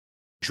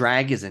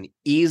drag is an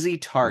easy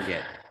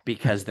target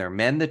because they're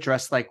men that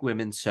dress like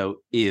women, so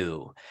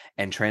ew.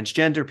 And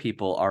transgender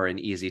people are an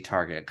easy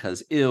target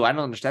because ew, I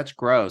don't understand. That's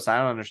gross. I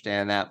don't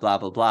understand that, blah,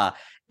 blah, blah.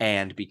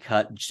 And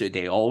because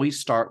they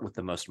always start with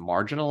the most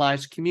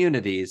marginalized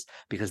communities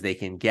because they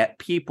can get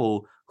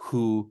people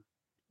who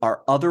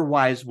are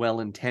otherwise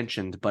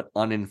well-intentioned but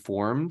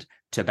uninformed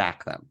to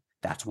back them.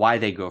 That's why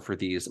they go for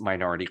these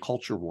minority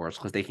culture wars,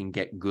 because they can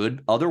get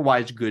good,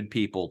 otherwise good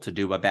people to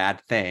do a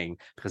bad thing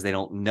because they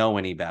don't know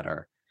any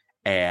better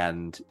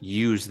and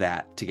use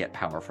that to get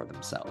power for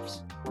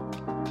themselves.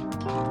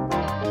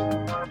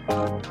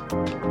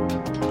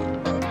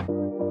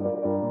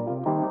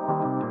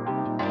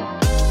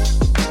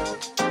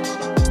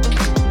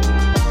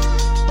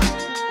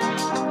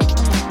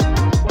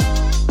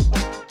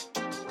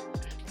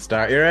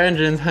 Start your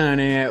engines,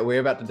 honey.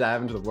 We're about to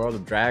dive into the world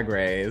of Drag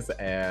Race.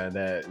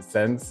 And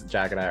since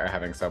Jack and I are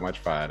having so much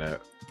fun,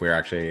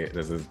 this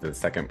is the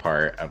second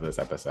part of this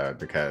episode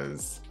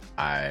because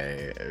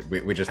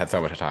we just had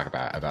so much to talk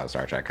about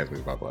Star Trek because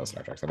we both love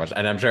Star Trek so much.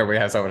 And I'm sure we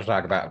have so much to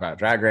talk about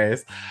Drag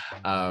Race.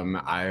 I'm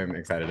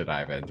excited to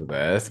dive into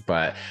this.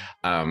 But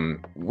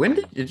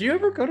when did you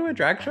ever go to a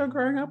drag show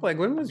growing up? Like,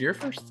 when was your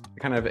first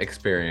kind of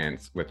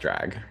experience with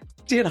drag?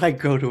 Did I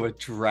go to a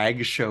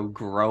drag show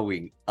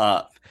growing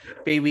up?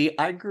 Baby,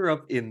 I grew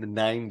up in the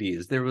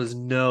 90s. There was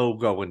no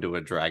going to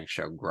a drag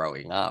show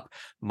growing up.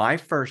 My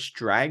first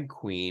drag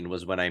queen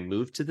was when I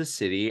moved to the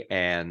city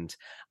and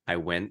I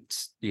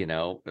went, it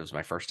was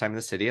my first time in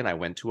the city and I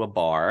went to a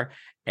bar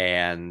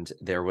and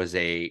there was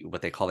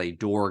what they call a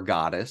door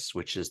goddess,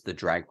 which is the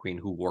drag queen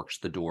who works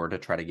the door to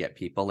try to get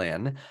people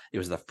in. It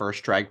was the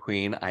first drag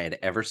queen I had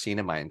ever seen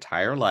in my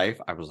entire life.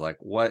 I was like,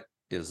 what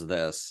is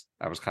this?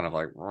 I was kind of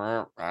like,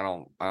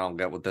 I don't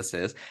get what this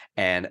is.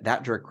 And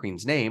that drag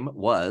queen's name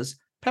was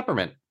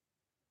Peppermint.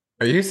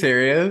 Are you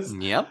serious?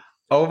 Yep.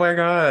 Oh my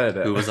God.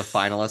 Who was a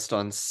finalist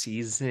on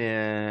season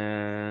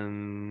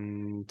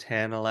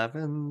 10,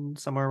 11,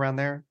 somewhere around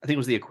there. I think it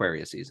was the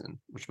Aquarius season,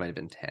 which might have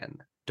been 10.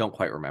 Don't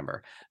quite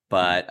remember.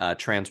 But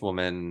trans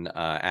woman,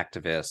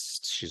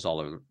 activist. She's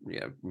all a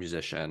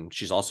musician.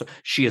 She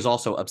is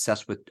also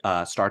obsessed with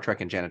Star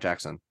Trek and Janet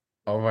Jackson.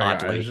 Oh my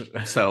gosh.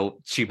 So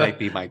she might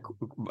be my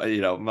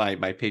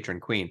my patron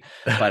queen.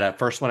 But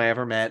first one I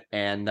ever met,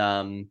 and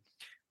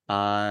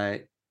I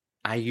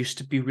used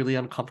to be really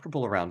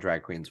uncomfortable around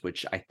drag queens,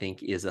 which I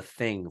think is a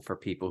thing for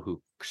people who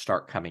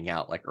start coming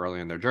out like early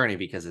in their journey,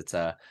 because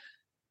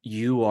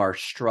you are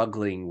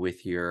struggling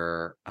with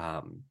your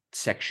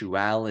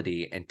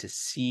sexuality, and to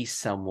see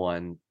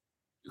someone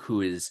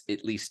who is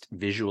at least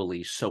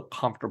visually so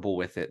comfortable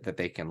with it that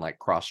they can like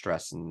cross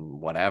dress and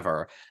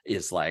whatever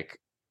is like,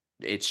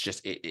 it's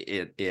just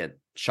it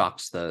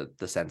shocks the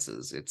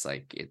senses. It's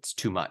like it's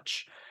too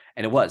much,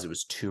 and it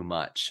was too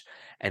much.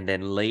 And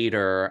then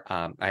later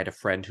I had a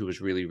friend who was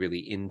really, really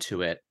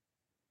into it,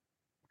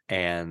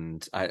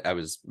 and I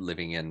was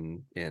living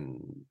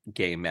in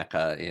gay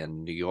Mecca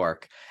in New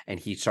York, and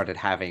he started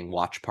having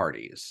watch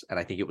parties, and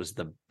I think it was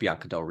the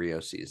Bianca Del Rio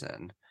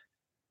season,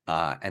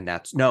 and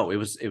it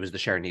was the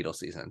Sharon Needles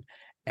season,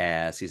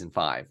 season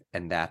 5,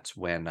 and that's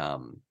when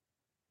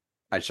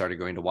I started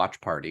going to watch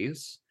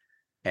parties.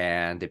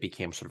 And it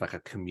became sort of like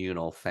a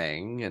communal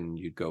thing, and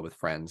you'd go with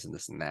friends and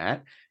this and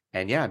that.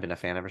 And yeah, I've been a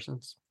fan ever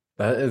since.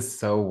 That is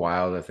so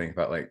wild to think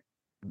about, like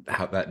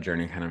how that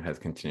journey kind of has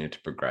continued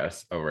to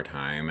progress over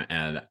time.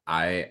 And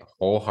I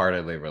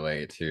wholeheartedly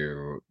relate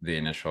to the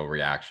initial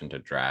reaction to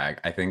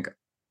drag. I think,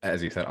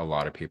 as you said, a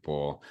lot of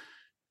people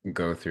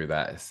go through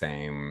that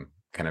same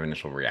kind of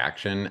initial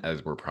reaction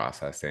as we're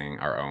processing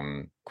our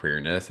own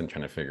queerness and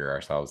trying to figure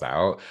ourselves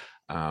out.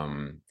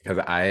 Because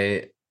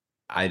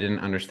I didn't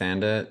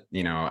understand it.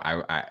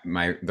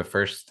 The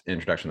first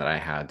introduction that I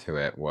had to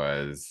it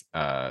was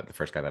the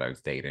first guy that I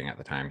was dating at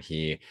the time.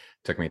 He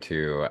took me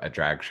to a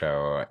drag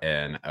show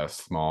in a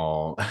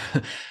small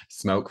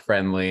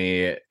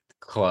smoke-friendly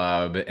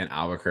club in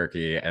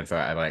Albuquerque. And so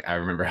I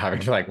remember having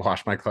to like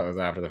wash my clothes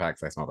after the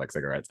fact because I smelled like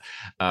cigarettes.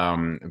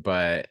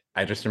 But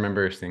I just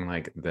remember seeing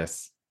like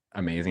this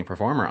amazing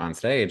performer on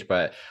stage,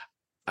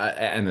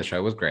 and the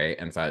show was great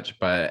and such,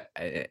 but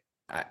it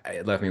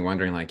left me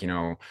wondering, like,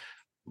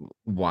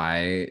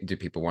 why do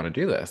people want to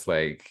do this?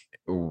 Like,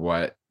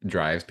 what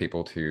drives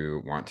people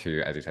to want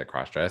to, as you said,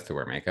 cross dress, to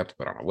wear makeup, to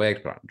put on a wig,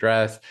 to put on a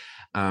dress?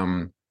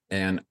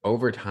 And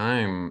over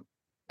time,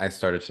 I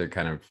started to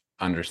kind of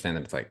understand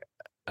that it's like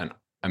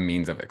a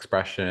means of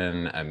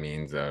expression, a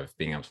means of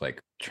being able to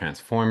like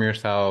transform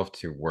yourself,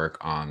 to work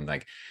on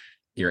like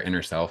your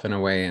inner self in a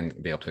way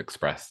and be able to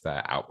express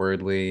that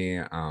outwardly,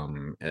 a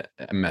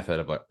method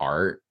of like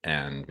art,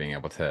 and being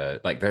able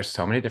to like, there's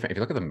so many different, if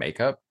you look at the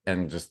makeup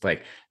and just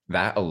like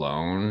that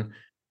alone,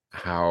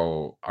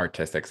 how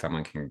artistic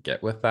someone can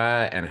get with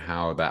that, and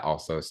how that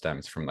also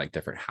stems from like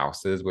different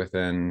houses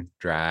within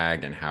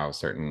drag, and how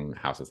certain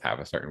houses have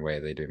a certain way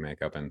they do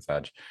makeup and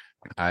such.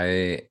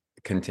 I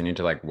continue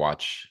to like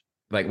watch,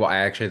 like, well, I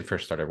actually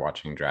first started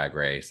watching Drag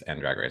Race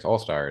and Drag Race All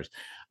Stars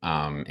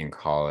in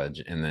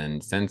college, and then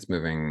since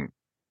moving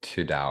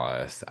to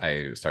Dallas,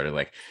 I started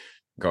like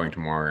going to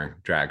more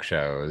drag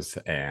shows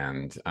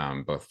and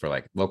both for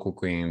like local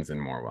queens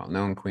and more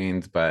well-known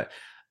queens. But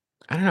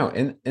I don't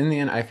know. In the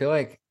end, I feel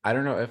like I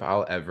don't know if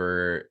I'll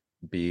ever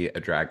be a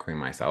drag queen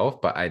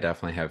myself, but I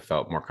definitely have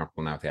felt more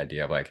comfortable now with the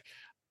idea of like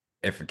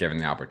if given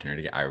the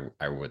opportunity,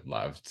 I would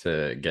love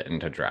to get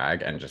into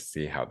drag and just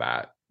see how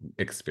that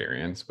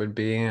experience would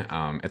be.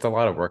 It's a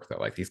lot of work though.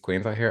 Like these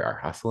queens out here are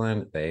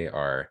hustling.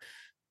 It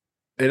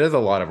is a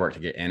lot of work to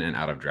get in and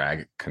out of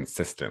drag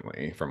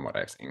consistently from what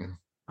I've seen.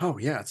 Oh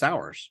yeah, it's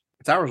hours.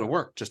 It's hours of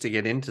work just to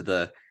get into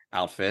the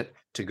outfit,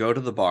 to go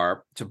to the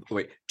bar,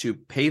 to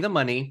pay the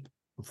money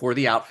for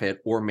the outfit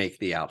or make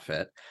the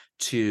outfit,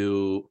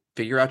 to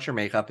figure out your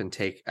makeup and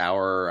take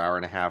hour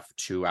and a half,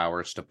 2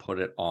 hours to put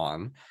it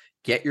on,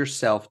 get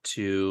yourself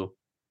to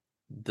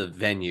the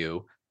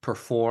venue,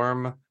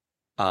 perform,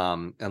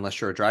 unless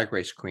you're a drag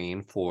race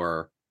queen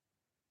for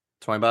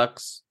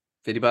 $20,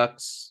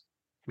 $50,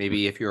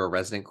 maybe if you're a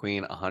resident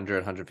queen, 100,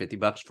 150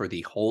 bucks for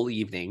the whole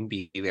evening,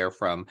 be there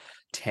from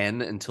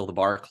 10 until the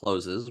bar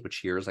closes, which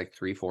here is like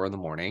 3, 4 in the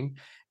morning,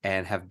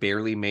 and have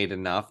barely made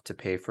enough to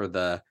pay for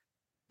the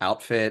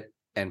outfit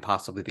and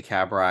possibly the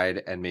cab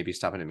ride and maybe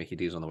stopping at Mickey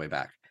D's on the way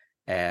back.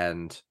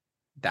 And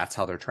that's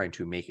how they're trying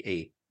to make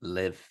a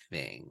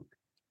living.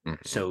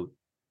 Mhm. So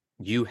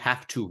you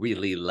have to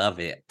really love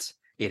it.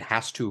 It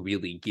has to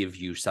really give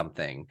you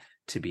something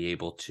to be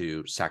able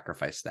to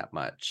sacrifice that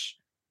much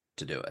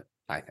to do it,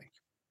 I think.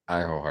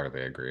 I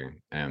wholeheartedly agree.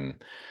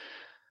 And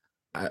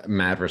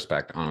mad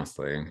respect,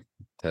 honestly,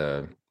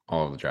 to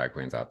all of the drag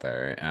queens out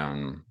there.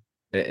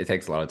 It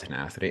takes a lot of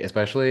tenacity,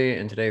 especially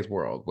in today's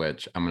world,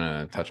 which I'm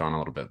going to touch on a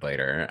little bit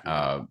later.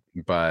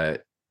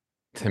 But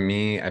to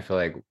me, I feel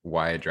like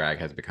why drag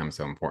has become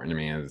so important to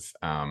me is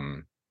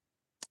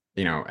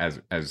you know,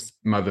 as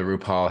Mother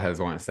RuPaul has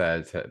once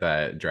said,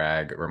 that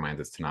drag reminds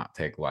us to not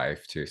take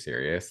life too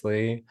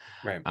seriously.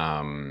 Right.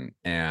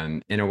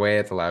 And in a way,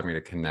 it's allowed me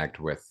to connect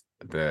with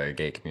the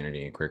gay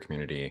community, queer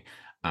community,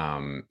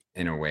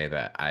 in a way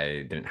that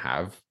I didn't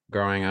have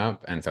growing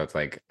up. And so it's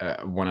like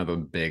one of the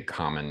big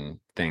common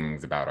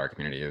things about our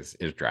community is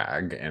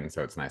drag, and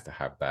so it's nice to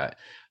have that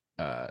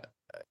uh,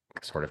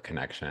 sort of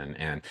connection.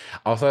 And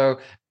also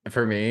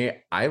for me,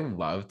 I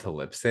love to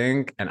lip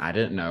sync, and I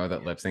didn't know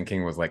that lip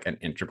syncing was like an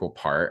integral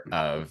part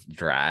of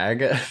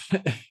drag.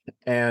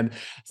 And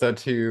so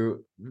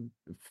to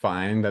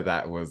find that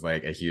that was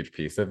like a huge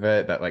piece of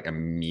it, that like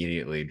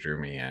immediately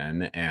drew me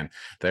in. And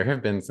there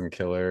have been some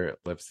killer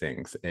lip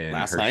syncs in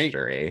Last night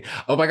history.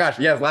 Oh my gosh,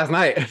 yes, last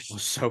night.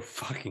 was so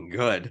fucking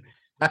good.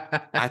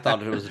 I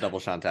thought it was a double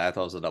Shantae. I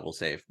thought it was a double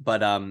safe.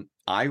 But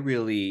I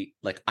really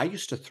like I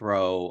used to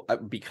throw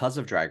because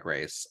of Drag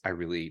Race, I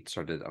really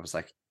started, I was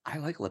like, I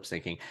like lip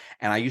syncing.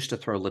 And I used to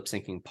throw lip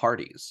syncing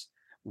parties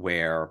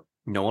where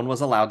no one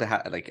was allowed to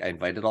have like I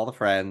invited all the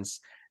friends.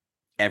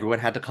 Everyone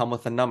had to come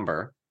with a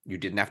number. You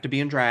didn't have to be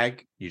in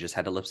drag. You just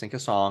had to lip sync a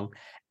song.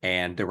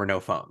 And there were no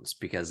phones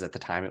because at the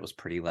time it was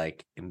pretty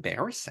like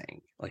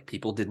embarrassing. Like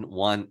people didn't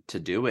want to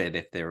do it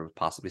if there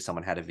possibly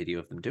someone had a video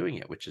of them doing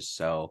it, which is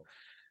so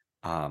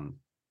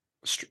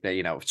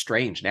you know,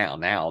 strange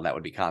now that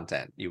would be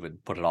content. You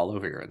would put it all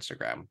over your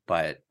Instagram.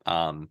 But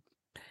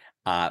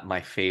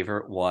my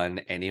favorite one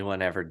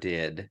anyone ever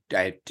did,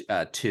 I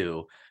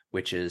two,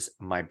 which is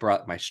my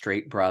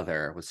straight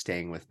brother was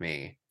staying with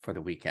me for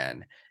the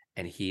weekend,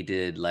 and he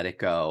did Let It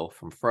Go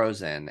from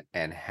Frozen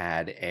and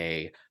had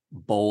a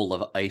bowl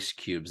of ice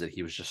cubes that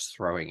he was just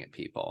throwing at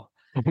people.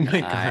 Oh And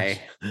my gosh.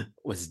 I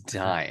was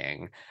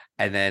dying.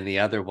 And then the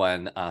other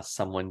one,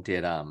 someone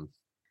did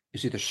it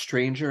was either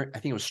Stranger, I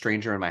think it was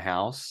Stranger in My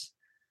House,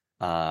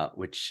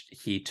 which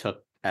he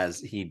took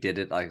as he did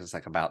it like it's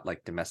like about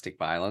like domestic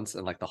violence,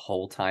 and like the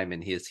whole time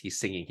and he's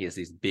singing, he has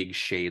these big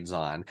shades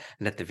on,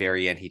 and at the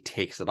very end he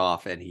takes it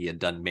off and he had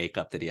done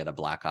makeup that he had a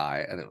black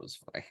eye, and it was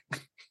funny.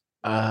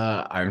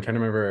 I'm trying to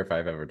remember if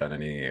I've ever done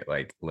any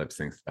like lip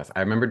syncs.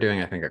 I remember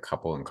doing, I think, a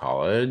couple in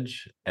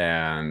college,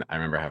 and I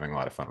remember having a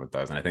lot of fun with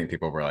those. And I think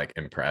people were like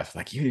impressed,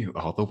 like you knew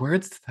all the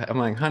words to that. I'm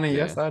like, honey,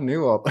 Yeah. yes, I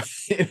knew all.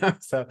 You know,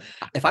 so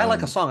If I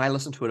like a song, I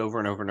listen to it over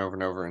and over and over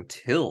and over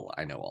until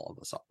I know all of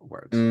the song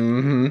words.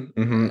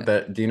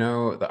 Do you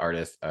know the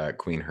artist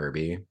Queen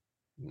Herbie?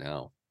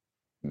 No.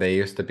 They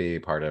used to be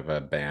part of a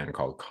band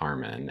called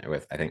Carmen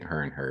with, I think,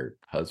 her and her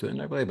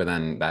husband, I believe, but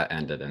then that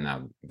ended and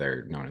now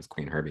they're known as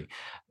Queen Herbie.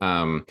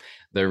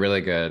 They're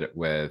really good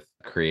with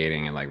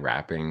creating and like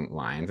rapping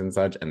lines and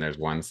such. And there's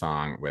one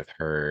song with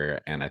her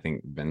and I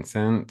think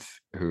Vincent,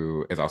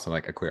 who is also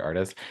like a queer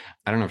artist.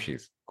 I don't know if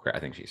she's queer,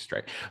 I think she's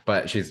straight,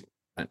 but she's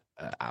an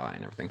ally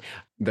and everything.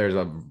 There's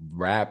a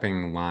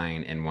rapping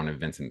line in one of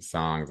Vincent's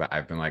songs that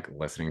I've been like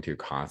listening to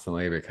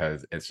constantly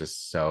because it's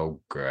just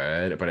so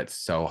good, but it's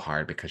so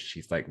hard because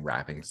she's like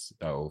rapping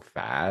so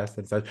fast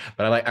and such.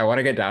 But I want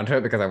to get down to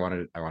it because I want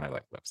to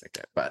like lip sync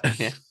it. But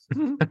Yeah.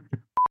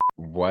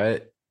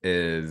 what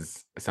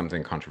is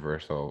something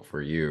controversial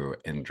for you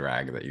in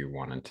drag that you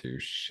wanted to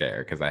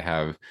share? Because I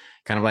have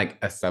kind of like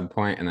a sub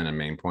point and then a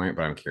main point,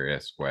 but I'm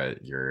curious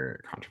what your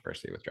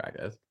controversy with drag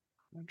is.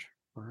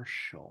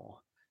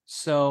 Controversial.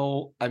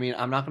 So, I mean,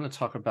 I'm not going to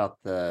talk about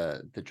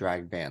the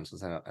drag bans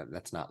because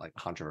that's not like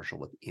controversial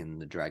within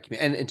the drag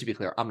community. And to be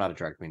clear, I'm not a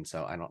drag queen,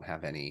 so I don't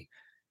have any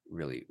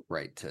really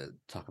right to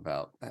talk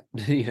about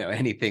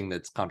anything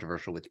that's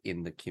controversial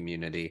within the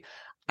community.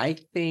 I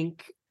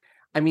think,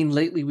 I mean,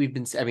 lately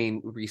I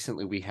mean,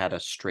 recently we had a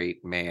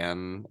straight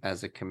man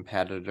as a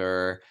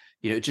competitor.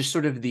 Just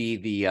sort of the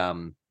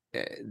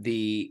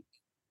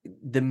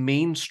the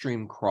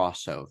mainstream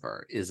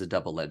crossover is a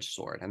double-edged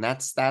sword, and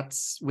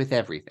that's with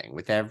everything,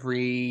 with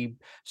every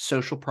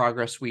social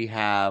progress we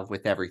have,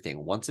 with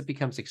everything. Once it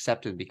becomes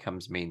accepted,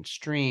 becomes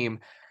mainstream,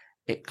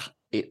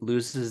 it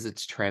loses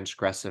its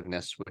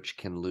transgressiveness, which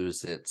can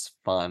lose its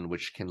fun,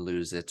 which can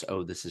lose its,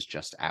 oh, this is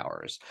just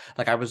ours.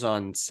 Like, I was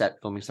on set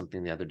filming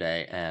something the other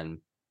day, and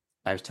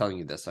I was telling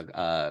you this,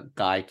 a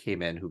guy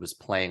came in who was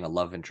playing a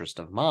love interest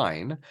of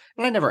mine,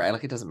 and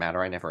it doesn't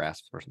matter. I never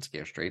asked if the person's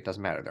gay or straight. It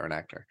doesn't matter. They're an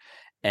actor.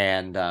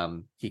 And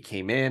he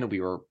came in, and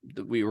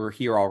we were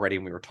here already,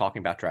 and we were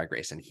talking about Drag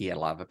Race, and he had a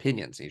lot of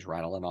opinions. He's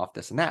rattling off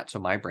this and that. So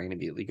my brain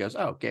immediately goes,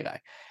 oh, gay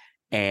guy.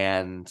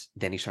 And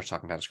then he starts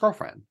talking about his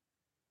girlfriend.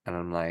 And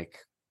I'm like,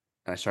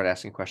 and I started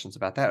asking questions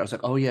about that. I was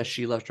like, oh yeah,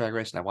 she loves Drag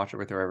Race, and I watch it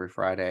with her every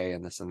Friday,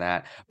 and this and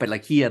that. But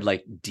like, he had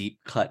like deep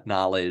cut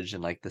knowledge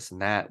and like this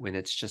and that, when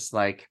it's just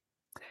like,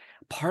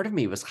 part of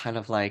me was kind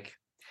of like,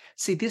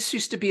 see, this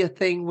used to be a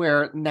thing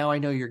where now I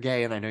know you're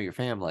gay and I know your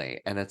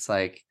family. And it's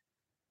like,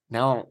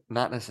 no,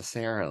 not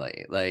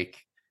necessarily. Like,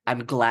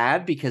 I'm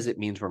glad because it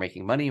means we're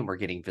making money and we're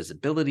getting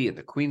visibility and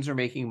the queens are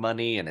making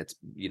money and it's,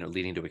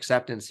 leading to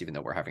acceptance, even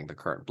though we're having the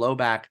current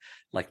blowback.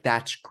 Like,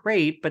 that's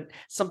great, but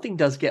something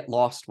does get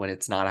lost when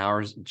it's not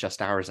ours,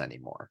 just ours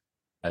anymore.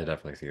 I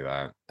definitely see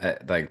that.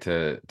 Like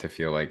to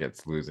feel like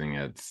it's losing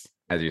its,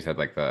 as you said,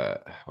 like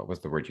what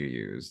was the word you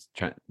used?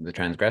 The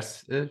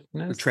transgressiveness?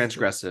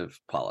 Transgressive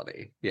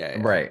quality. Yeah,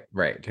 yeah. Right,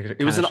 right. To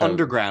It was kind of an show.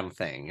 underground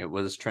thing. It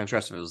was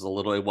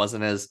transgressive. It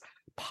wasn't as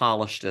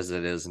polished as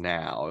it is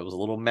now. It was a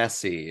little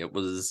messy. It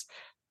was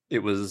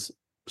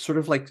sort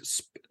of like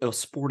a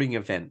sporting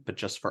event, but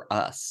just for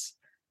us,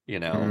 you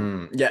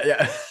know? Yeah,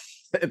 yeah.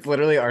 It's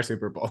literally our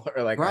Super Bowl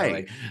or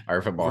Right.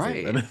 our football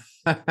Right. season.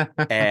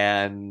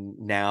 And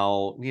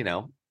now,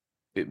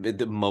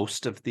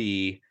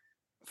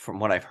 from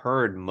what I've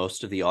heard,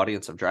 most of the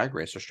audience of Drag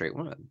Race are straight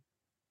women.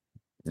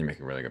 You make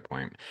a really good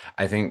point.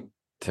 I think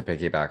to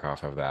piggyback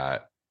off of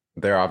that,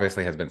 there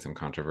obviously has been some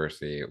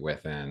controversy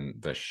within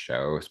the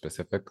show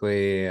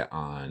specifically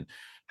on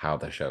how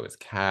the show is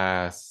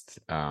cast,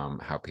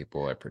 how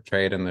people are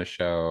portrayed in the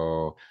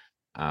show,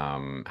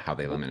 how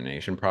the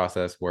elimination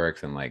process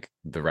works, and like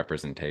the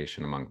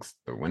representation amongst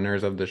the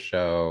winners of the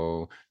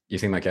show. You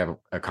seem like you have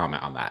a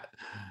comment on that.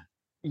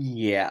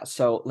 Yeah,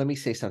 so let me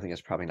say something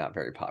that's probably not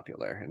very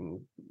popular, and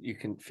you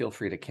can feel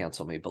free to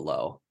cancel me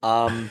below.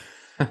 I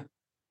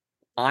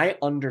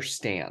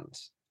understand,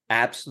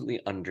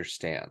 absolutely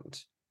understand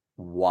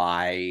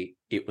why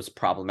it was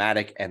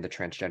problematic, and the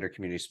transgender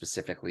community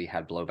specifically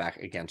had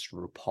blowback against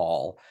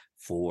RuPaul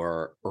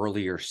for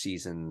earlier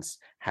seasons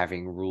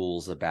having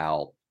rules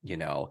about,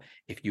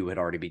 if you had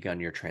already begun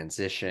your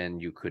transition,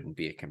 you couldn't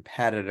be a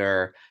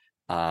competitor.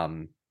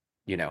 That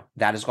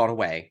has gone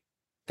away,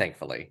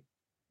 thankfully.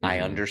 I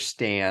Mhm.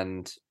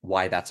 understand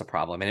why that's a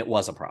problem, and it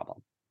was a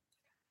problem.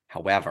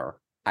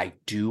 However, I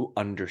do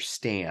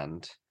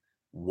understand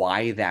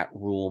why that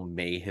rule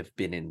may have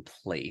been in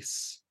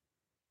place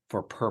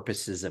for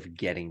purposes of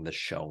getting the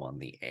show on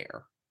the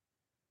air.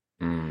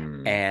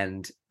 Mm.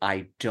 And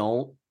I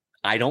don't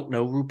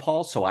know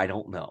RuPaul, so I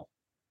don't know.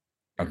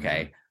 Mhm.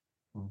 Okay.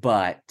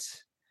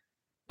 But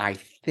I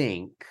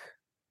think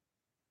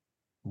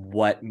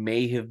what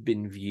may have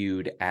been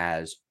viewed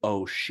as,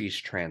 oh,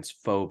 she's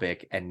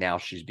transphobic and now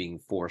she's being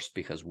forced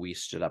because we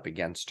stood up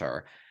against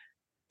her,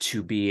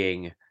 to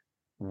being,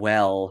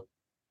 well,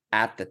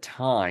 at the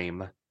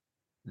time,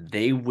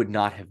 they would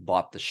not have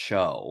bought the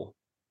show.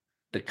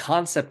 The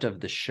concept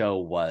of the show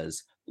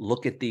was,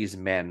 look at these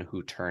men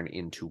who turn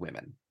into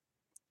women,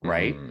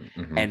 right?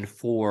 Mhm. And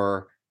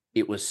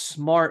it was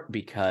smart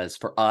because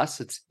for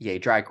us, it's yay,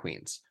 drag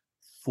queens.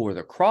 For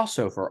the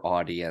crossover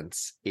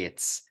audience,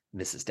 it's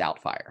Mrs.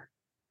 Doubtfire.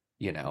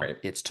 Right.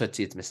 It's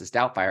Tootsie, it's Mrs.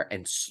 Doubtfire.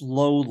 And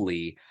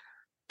slowly,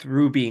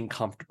 through being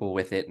comfortable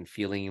with it and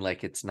feeling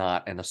like it's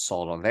not an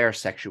assault on their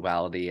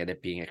sexuality and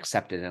it being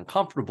accepted and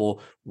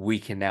comfortable, we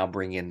can now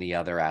bring in the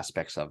other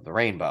aspects of the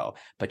rainbow.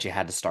 But you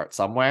had to start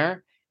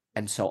somewhere.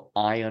 And so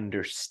I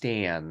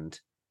understand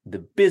the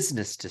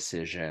business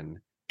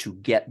decision to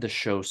get the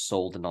show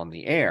sold and on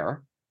the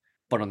air.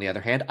 But on the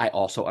other hand, I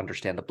also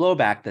understand the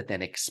blowback that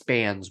then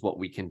expands what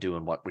we can do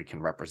and what we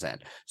can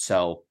represent.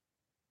 So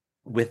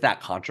with that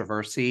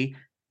controversy,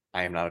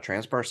 I am not a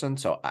trans person,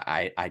 so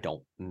I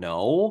don't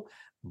know,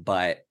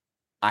 but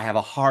I have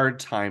a hard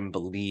time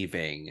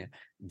believing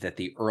that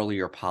the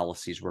earlier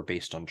policies were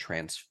based on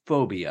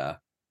transphobia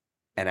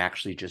and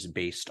actually just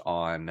based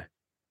on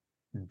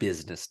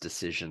business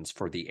decisions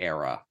for the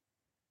era.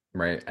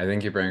 Right. I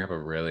think you bring up a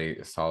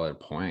really solid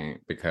point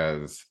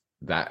because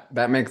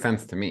that makes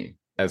sense to me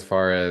as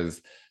far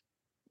as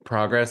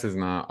progress is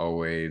not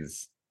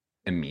always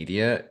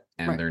immediate,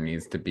 and Right. there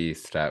needs to be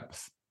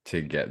steps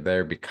to get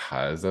there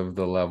because of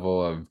the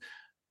level of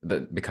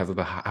because of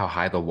the how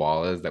high the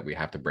wall is that we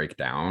have to break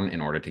down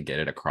in order to get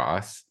it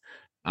across.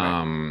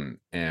 Right.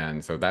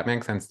 And so that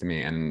makes sense to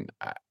me. And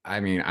I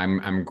mean,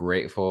 I'm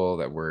grateful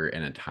that we're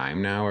in a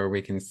time now where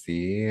we can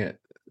see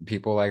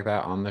people like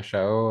that on the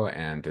show,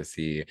 and to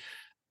see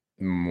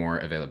more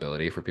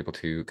availability for people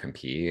to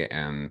compete,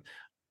 and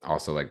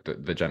also like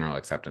the general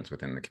acceptance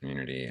within the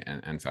community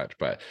and such.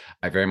 But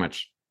I very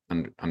much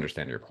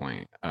understand your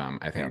point. I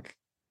Yeah. think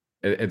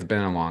it's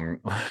been a long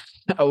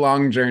a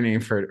long journey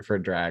for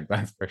drag,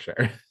 that's for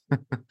sure.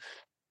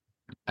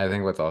 I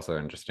think what's also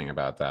interesting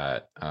about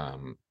that,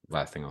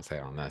 last thing I'll say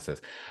on this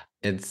is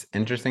it's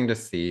interesting to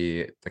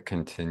see the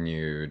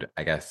continued,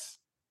 I guess,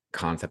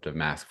 concept of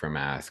mask for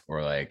mask,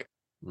 or like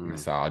Mm.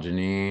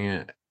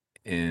 misogyny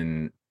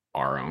in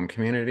our own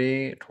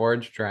community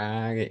towards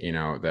drag. You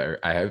know, there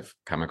I have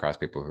come across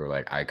people who are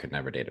like, I could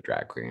never date a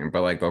drag queen,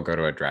 but like they'll go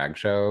to a drag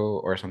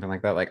show or something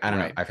like that. Like, I don't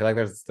know. Right. I feel like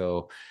there's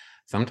still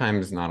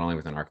sometimes, not only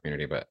within our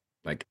community, but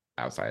like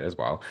outside as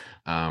well,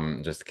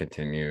 just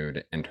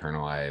continued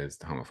internalized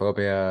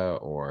homophobia,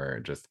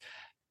 or just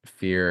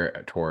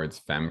fear towards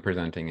femme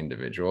presenting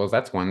individuals.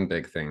 That's one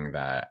big thing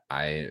that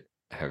I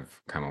have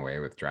come away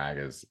with drag,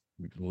 is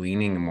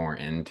leaning more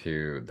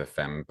into the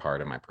femme part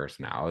of my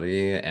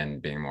personality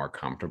and being more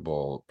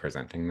comfortable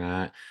presenting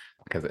that,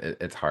 because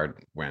it's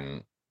hard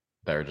when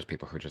there are just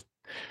people who just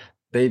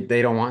they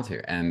don't want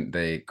to, and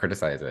they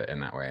criticize it in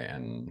that way,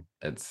 and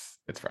it's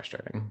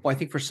frustrating. Well, I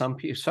think for some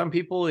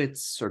people,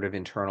 it's sort of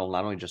internal,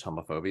 not only just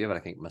homophobia, but I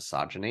think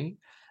misogyny.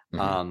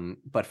 Mhm.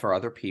 But for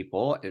other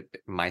people,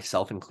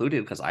 myself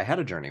included, because I had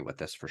a journey with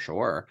this for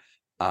sure.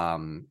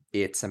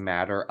 It's a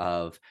matter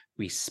of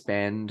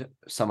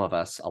some of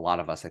us, a lot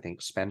of us, I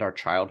think, spend our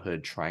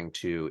childhood trying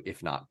to,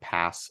 if not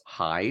pass,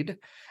 hide.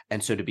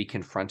 And so to be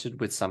confronted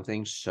with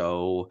something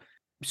so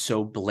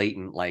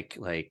blatant,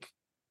 like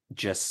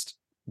just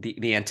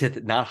the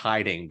antith not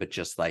hiding, but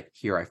just like,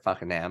 here I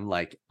fucking am,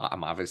 like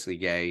I'm obviously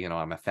gay,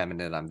 I'm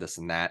effeminate, I'm this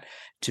and that.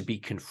 To be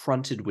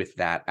confronted with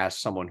that as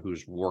someone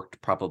who's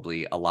worked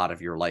probably a lot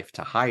of your life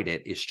to hide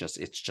it, it's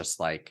just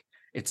like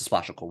it's a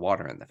splash of cold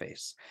water in the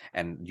face.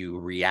 And you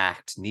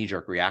react,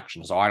 knee-jerk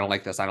reactions, oh, I don't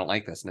like this, I don't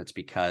like this. And it's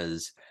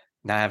because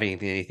not having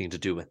anything to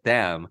do with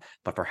them,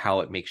 but for how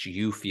it makes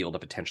you feel to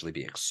potentially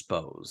be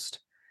exposed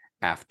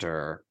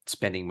after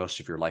spending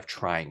most of your life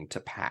trying to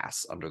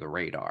pass under the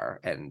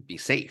radar and be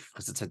safe,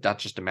 because not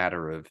just a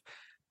matter of,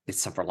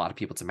 for a lot of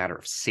people, it's a matter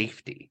of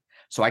safety.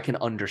 So I can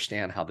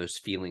understand how those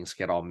feelings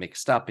get all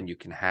mixed up, and you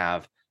can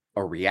have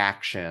a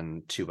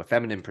reaction to a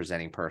feminine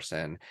presenting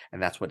person,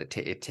 and that's what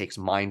it takes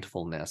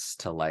mindfulness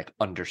to like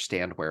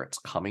understand where it's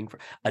coming from,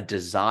 a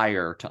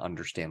desire to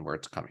understand where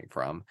it's coming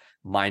from,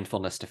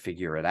 mindfulness to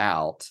figure it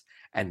out,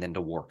 and then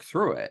to work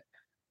through it.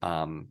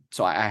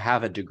 So I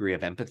have a degree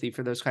of empathy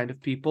for those kind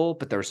of people,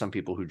 but there are some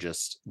people who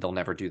just they'll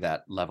never do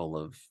that level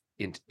of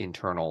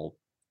internal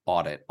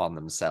audit on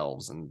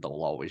themselves, and they'll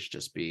always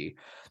just be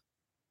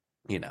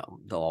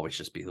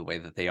the way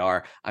that they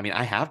are. I mean,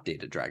 I have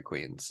dated drag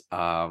queens.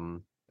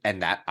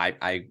 And that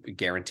I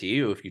guarantee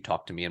you, if you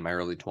talk to me in my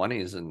early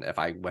 20s, and if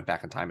I went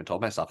back in time and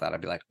told myself that,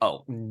 I'd be like,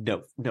 oh,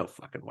 no, no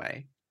fucking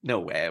way. No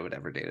way I would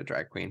ever date a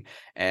drag queen.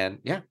 And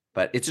yeah,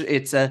 but it's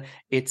a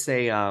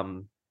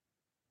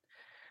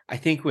I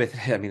think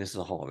I mean, this is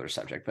a whole other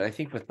subject, but I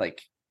think with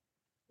like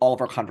all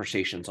of our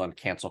conversations on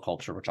cancel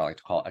culture, which I like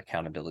to call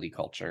accountability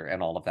culture,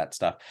 and all of that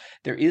stuff,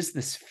 there is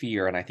this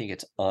fear, and I think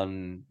it's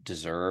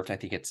undeserved. I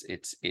think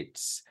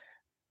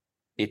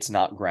it's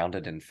not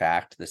grounded in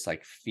fact. This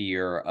like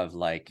fear of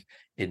like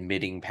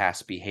admitting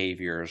past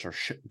behaviors, or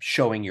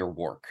showing your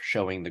work,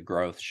 showing the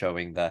growth,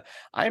 showing the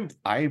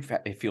I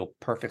feel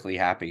perfectly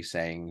happy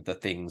saying the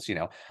things,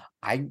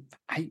 I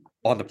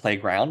on the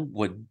playground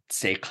would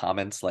say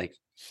comments like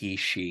he,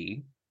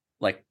 she,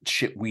 like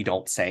shit we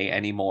don't say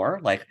anymore.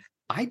 Like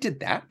I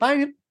did that, but I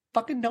didn't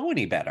fucking know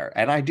any better,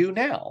 and I do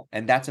now,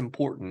 and that's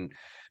important.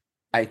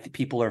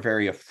 People are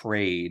very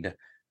afraid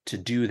to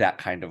do that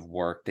kind of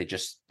work. They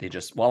just,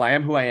 well, I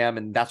am who I am,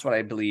 and that's what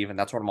I believe, and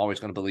that's what I'm always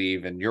going to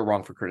believe, and you're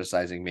wrong for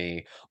criticizing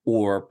me,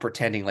 or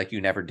pretending like you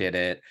never did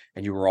it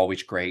and you were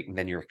always great, and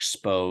then you're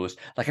exposed.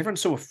 Like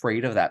everyone's so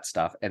afraid of that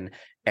stuff, and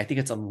I think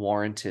it's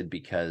unwarranted,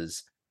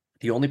 because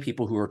the only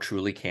people who are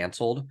truly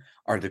canceled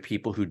are the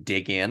people who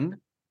dig in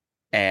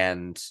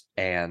and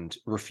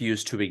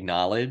refuse to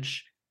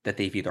acknowledge that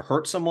they've either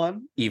hurt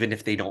someone, even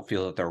if they don't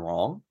feel that they're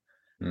wrong,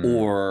 Mm.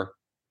 or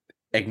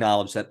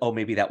acknowledge that, oh,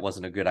 maybe that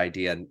wasn't a good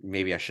idea, and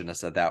maybe I shouldn't have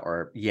said that,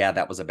 or yeah,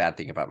 that was a bad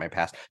thing about my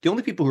past. The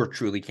only people who are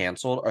truly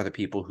canceled are the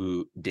people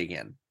who dig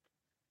in,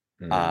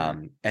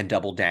 Mm. and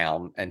double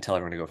down and tell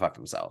everyone to go fuck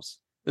themselves.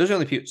 Those are the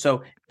only people.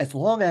 So as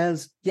long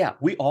as, yeah,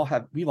 we've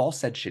all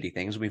said shitty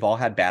things, we've all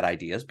had bad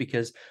ideas,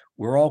 because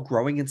we're all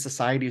growing and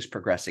society is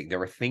progressing.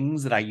 There are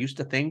things that I used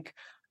to think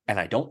and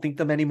I don't think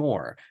them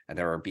anymore, and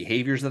there are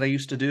behaviors that I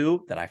used to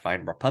do that I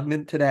find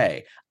repugnant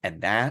today,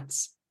 and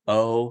that's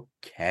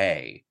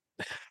okay.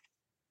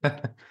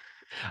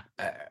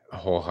 I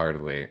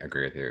wholeheartedly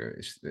agree with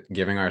you.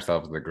 Giving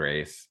ourselves the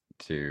grace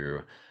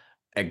to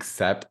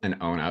accept and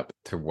own up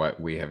to what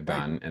we have Right.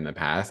 done in the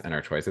past and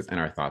our choices and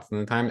our thoughts in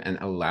the time, and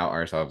allow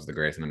ourselves the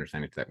grace and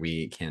understanding that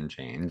we can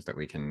change, that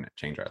we can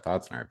change our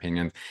thoughts and our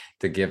opinions,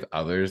 to give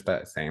others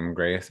that same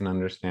grace and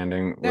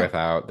understanding Yeah.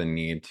 without the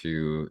need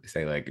to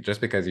say, like, just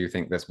because you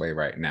think this way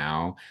right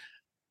now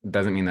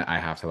doesn't mean that I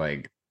have to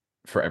like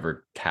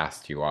forever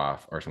cast you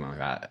off or something like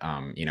that.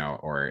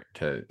 Or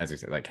to, as you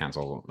said, like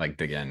cancel, like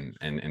dig in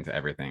and into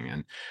everything.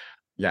 And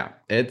yeah,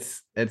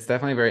 it's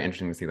definitely very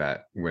interesting to see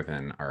that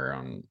within our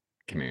own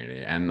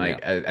community. And like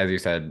Yeah. as you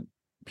said,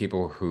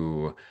 people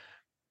who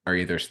are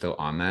either still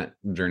on that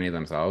journey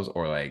themselves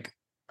or like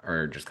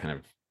are just kind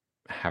of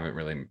haven't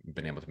really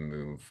been able to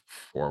move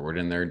forward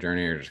in their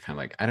journey, or just kind of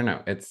like, I don't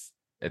know, it's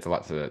a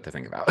lot to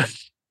think about.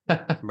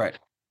 Right.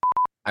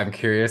 I'm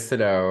curious to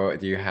know,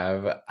 do you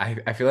have,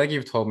 I feel like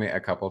you've told me a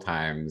couple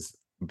times,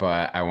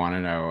 but I want to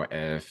know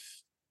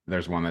if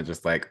there's one that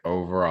just like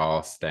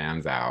overall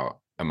stands out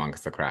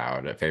amongst the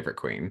crowd, a favorite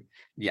queen.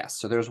 Yes.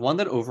 So there's one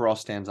that overall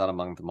stands out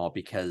among them all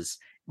because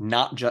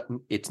not just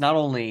it's not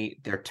only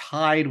they're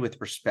tied with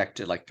respect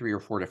to like three or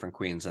four different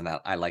queens and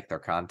that I like their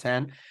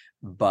content,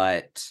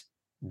 but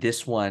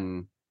this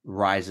one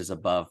rises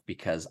above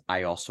because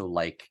I also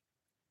like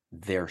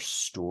their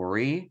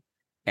story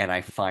and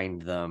I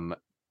find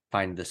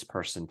this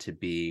person to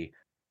be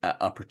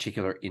a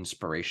particular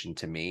inspiration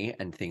to me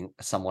and think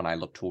someone I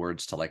look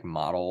towards to like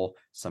model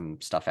some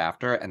stuff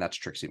after, and that's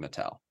Trixie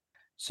Mattel.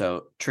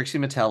 So Trixie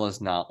Mattel is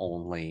not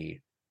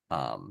only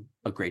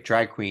a great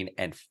drag queen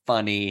and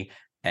funny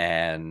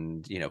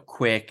and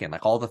quick and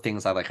like all the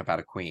things I like about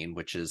a queen,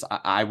 which is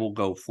I will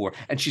go for,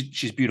 and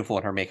she's beautiful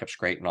and her makeup's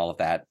great and all of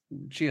that.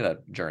 She had a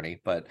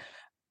journey, but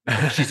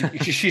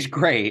she's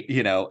great.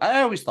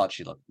 I always thought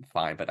she looked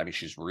fine, but I mean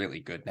she's really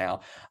good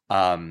now.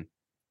 Um,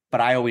 but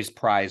I always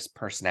prize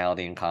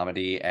personality and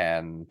comedy,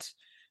 and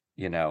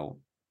you know,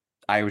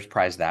 I always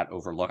prize that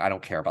over look. I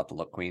don't care about the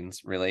look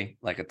queens really.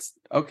 Like it's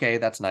okay,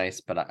 that's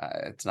nice, but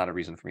it's not a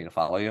reason for me to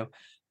follow you.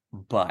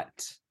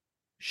 But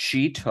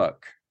she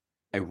took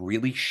a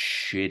really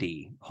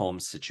shitty home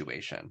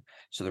situation.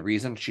 So the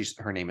reason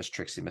her name is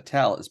Trixie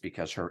Mattel is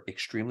because her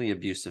extremely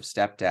abusive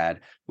stepdad,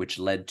 which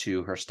led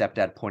to her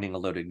stepdad pointing a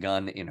loaded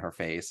gun in her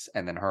face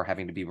and then her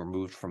having to be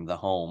removed from the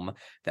home,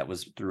 that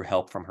was through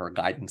help from her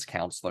guidance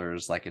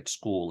counselors, like at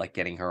school, like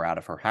getting her out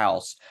of her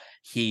house.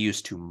 He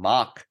used to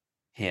mock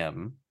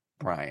him,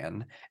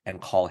 Brian, and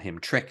call him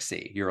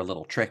Trixie. You're a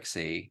little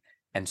Trixie.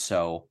 And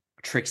so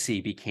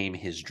Trixie became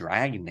his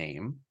drag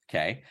name.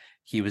 Okay.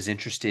 He was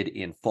interested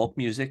in folk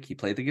music. He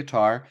played the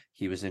guitar.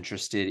 He was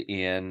interested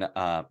in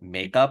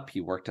makeup.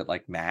 He worked at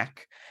like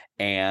Mac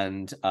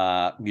and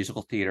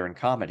musical theater and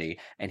comedy.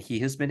 And he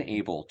has been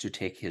able to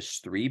take his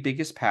three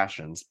biggest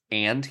passions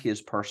and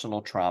his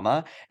personal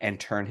trauma and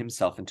turn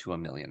himself into a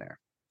millionaire.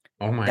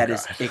 Oh my That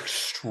is God.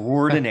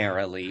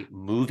 extraordinarily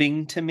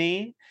moving to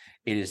me.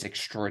 It is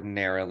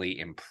extraordinarily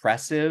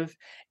impressive.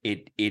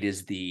 It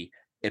is the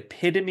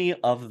epitome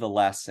of the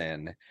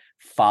lesson.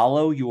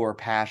 Follow your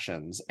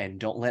passions and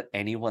don't let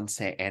anyone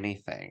say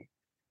anything.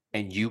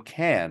 And you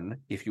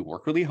can, if you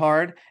work really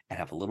hard and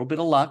have a little bit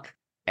of luck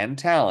and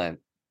talent,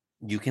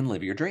 you can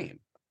live your dream.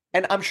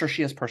 And I'm sure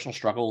she has personal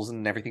struggles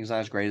and everything's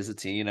not as great as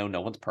it's,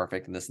 no one's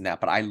perfect and this and that.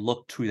 But I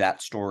look to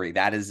that story.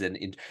 That is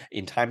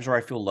in times where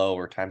I feel low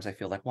or times I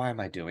feel like, why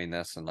am I doing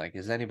this? And like,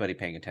 is anybody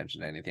paying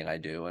attention to anything I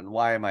do? And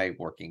why am I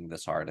working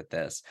this hard at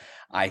this?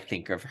 I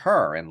think of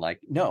her and like,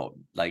 no,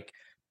 like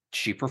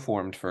she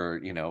performed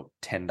for,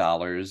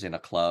 $10 in a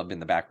club in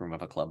the back room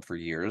of a club for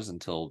years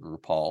until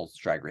RuPaul's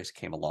Drag Race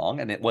came along.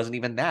 And it wasn't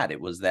even that.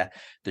 It was that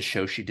the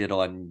show she did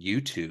on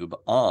YouTube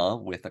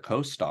with a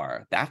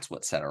co-star. That's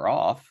what set her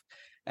off.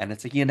 And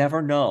it's like you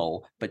never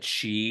know. But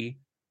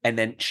and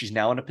then she's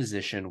now in a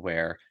position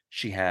where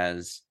she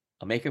has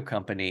a makeup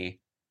company,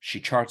 she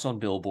charts on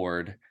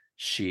Billboard,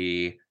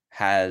 she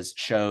has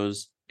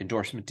shows,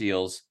 endorsement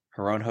deals,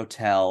 her own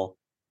hotel,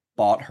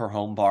 bought her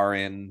home bar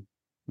in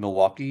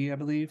Milwaukee, I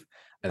believe.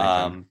 I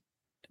think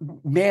so.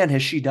 Man,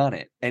 has she done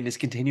it and is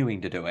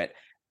continuing to do it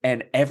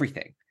and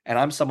everything. And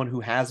I'm someone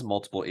who has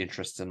multiple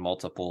interests and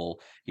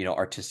multiple,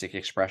 artistic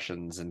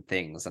expressions and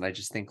things. And I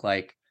just think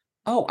like,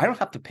 oh, I don't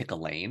have to pick a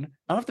lane.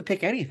 I don't have to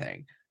pick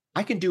anything.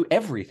 I can do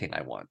everything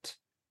I want.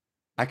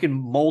 I can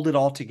mold it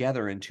all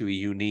together into a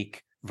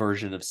unique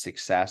version of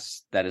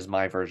success that is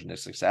my version of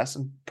success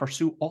and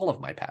pursue all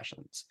of my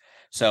passions.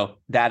 So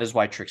that is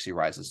why Trixie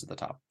rises to the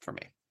top for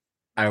me.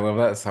 I love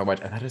that so much.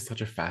 And that is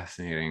such a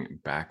fascinating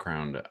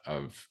background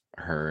of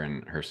her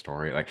and her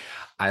story. Like,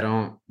 I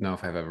don't know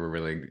if I've ever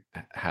really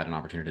had an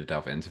opportunity to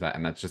delve into that.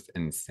 And that's just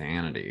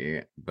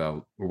insanity.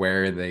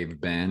 Where they've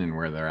been and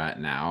where they're at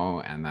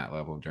now and that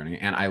level of journey.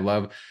 And I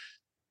love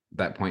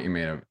that point you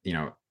made of,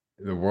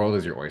 the world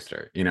is your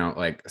oyster,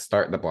 like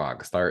start the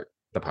blog, start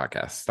the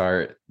podcast,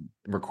 start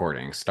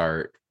recording,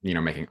 start,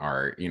 making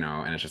art,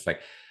 and it's just like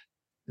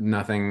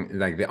nothing,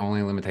 like the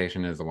only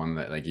limitation is the one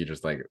that like you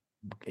just like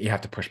you have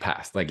to push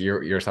past, like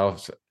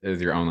yourself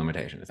is your own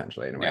limitation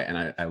essentially in a way.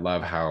 Yeah. And I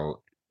love how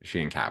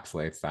she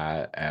encapsulates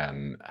that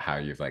and how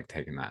you've like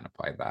taken that and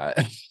applied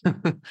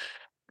that.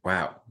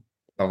 Wow.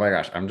 Oh my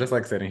gosh. I'm just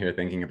like sitting here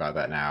thinking about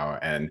that now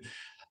and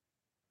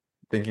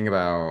thinking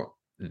about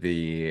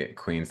the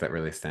queens that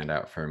really stand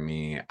out for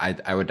me.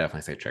 I would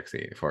definitely say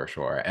Trixie for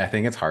sure. I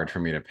think it's hard for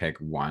me to pick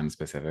one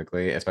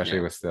specifically, especially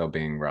Yeah. with still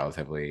being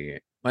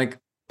relatively like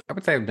I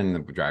would say I've been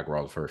in the drag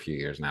world for a few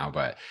years now,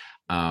 but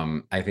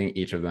I think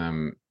each of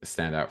them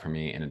stand out for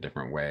me in a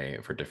different way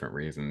for different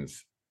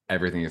reasons.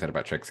 Everything you said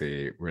about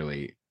Trixie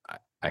really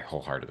I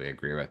wholeheartedly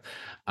agree with.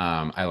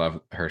 I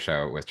love her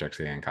show with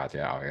Trixie and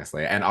Katya,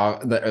 obviously, and all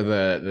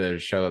the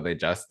show that they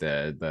just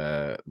did,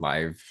 the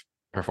live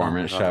Oh my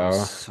performance God, that was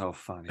show. so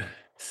funny.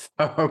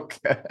 So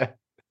good.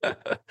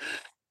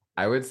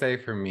 I would say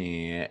for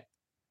me,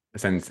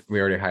 since we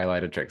already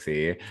highlighted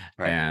Trixie,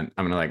 Right. and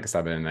I'm gonna like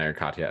sub in there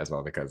Katya as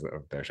well because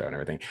of their show and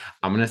everything.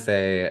 I'm gonna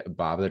say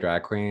Bob the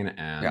Drag Queen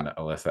Yeah. and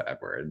Alyssa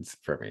Edwards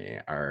for me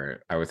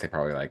are, I would say,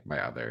 probably like my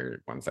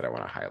other ones that I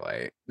want to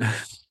highlight.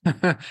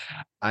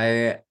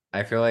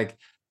 I feel like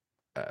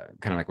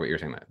kind of like what you're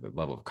saying, that the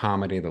level of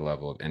comedy, the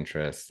level of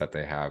interest that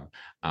they have.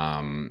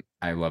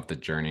 I love the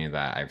journey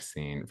that I've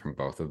seen from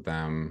both of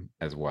them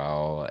as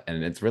well.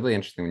 And it's really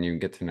interesting when you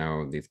get to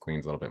know these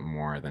queens a little bit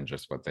more than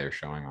just what they're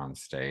showing on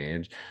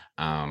stage.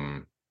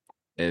 Um,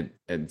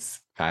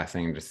 it's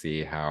fascinating to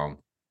see how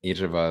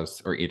each of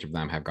us or each of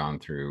them have gone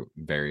through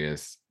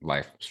various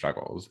life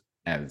struggles,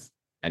 as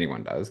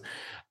anyone does,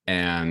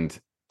 and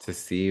to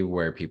see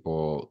where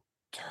people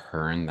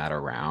turn that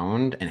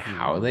around and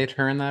how Mhm. they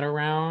turn that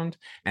around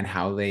and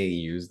how they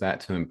use that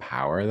to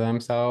empower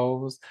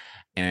themselves.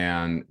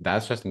 And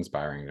that's just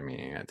inspiring to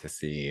me to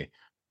see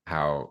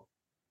how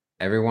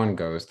everyone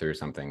goes through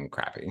something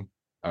crappy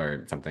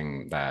or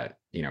something that,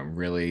 you know,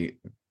 really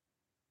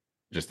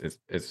just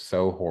is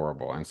so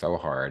horrible and so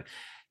hard,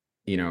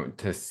 you know,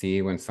 to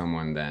see when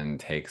someone then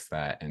takes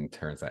that and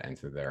turns that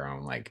into their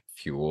own like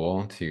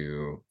fuel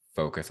to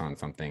focus on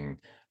something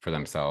for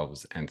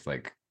themselves and to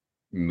like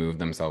move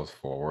themselves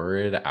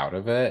forward out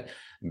of it.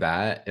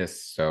 That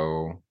is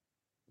so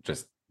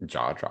just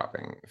jaw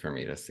dropping for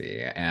me to see.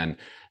 And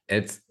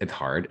it's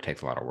hard. It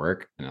takes a lot of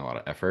work and a lot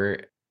of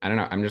effort. I don't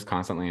know. I'm just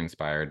constantly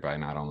inspired by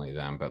not only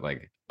them, but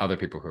like other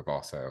people who've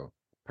also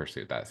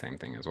pursued that same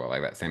thing as well.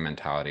 Like that same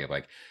mentality of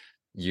like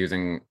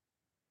using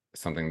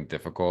something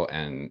difficult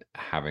and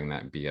having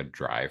that be a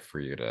drive for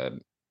you to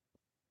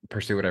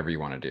pursue whatever you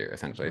want to do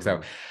essentially. So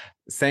Mhm.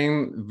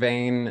 same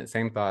vein,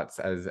 same thoughts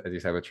as you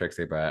said with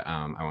Trixie, but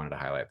I wanted to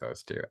highlight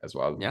those two as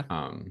well. Yeah.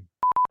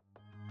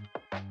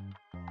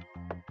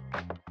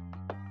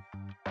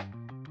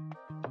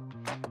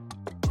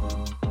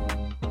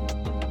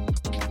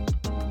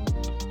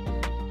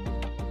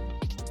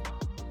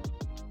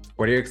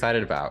 What are you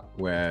excited about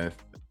with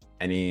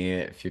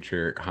any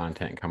future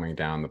content coming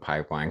down the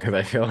pipeline? Because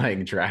I feel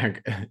like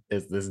drag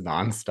is this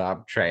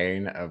nonstop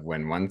train of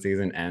when one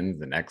season ends,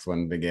 the next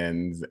one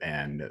begins,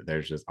 and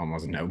there's just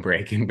almost no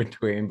break in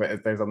between. But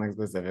is there something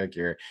specific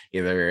you're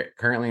either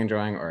currently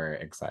enjoying or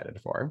excited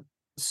for?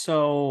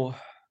 So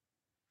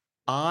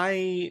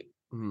I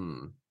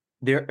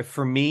there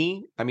for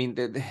me, I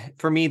mean,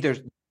 for me,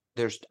 there's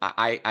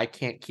I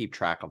can't keep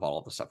track of all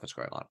of the stuff that's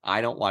going on.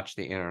 I don't watch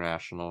the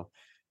international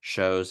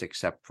shows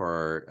except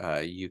for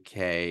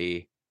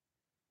UK,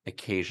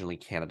 occasionally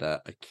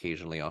Canada,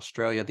 occasionally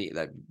Australia,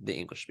 the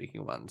English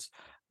speaking ones.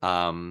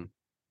 Um,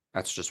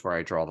 that's just where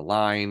I draw the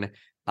line.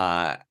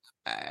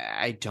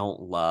 I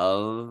don't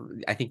love.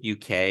 I think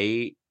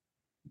UK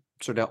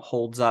sort of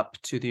holds up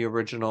to the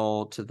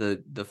original, to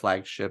the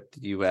flagship,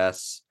 the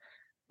US.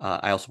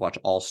 I also watch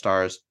All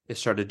Stars. It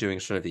started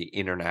doing sort of the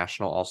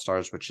international All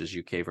Stars, which is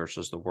UK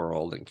versus the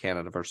world and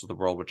Canada versus the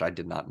world, which I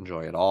did not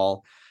enjoy at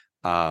all.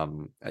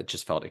 It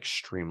just felt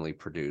extremely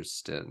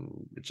produced,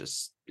 and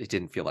it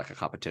didn't feel like a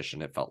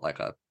competition. It felt like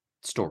a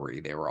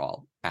story they were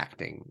all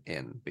acting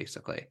in,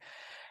 basically.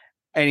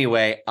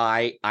 Anyway,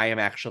 I am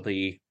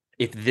actually,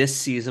 if this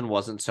season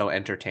wasn't so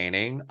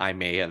entertaining, I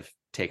may have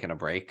taken a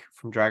break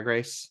from Drag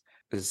Race.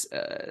 Because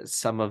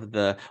some of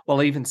the,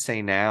 well, I even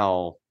say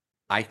now,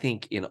 I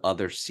think in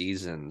other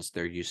seasons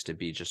there used to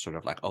be just sort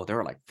of like, oh, there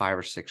are like 5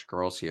 or 6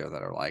 girls here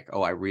that are like,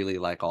 oh, I really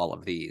like all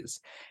of these.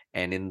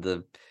 And in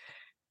the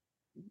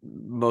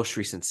most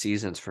recent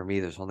seasons, for me,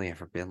 there's only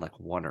ever been like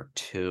 1 or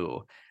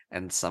 2.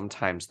 And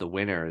sometimes the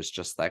winner is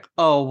just like,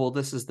 oh, well,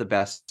 this is the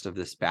best of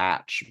this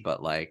batch,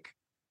 but like,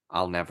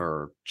 I'll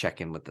never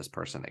check in with this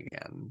person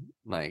again.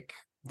 Like,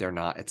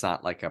 it's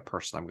not like a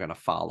person I'm going to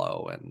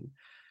follow. And,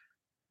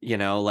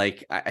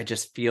 like, I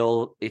just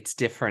feel it's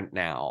different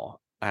now.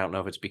 I don't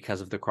know if it's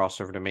because of the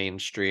crossover to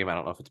mainstream. I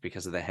don't know if it's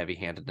because of the heavy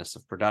handedness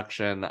of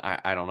production.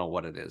 I don't know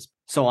what it is.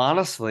 So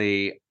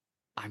honestly,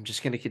 I'm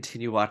just going to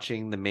continue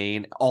watching the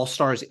main. All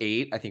Stars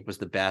 8, I think, was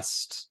the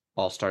best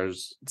All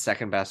Stars,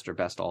 second best or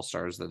best All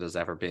Stars that has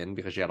ever been,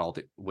 because you had all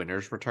the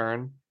winners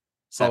return. Oh,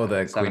 Seven,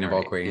 the seven Queen of or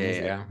all eight. Yeah, queens,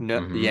 yeah. yeah.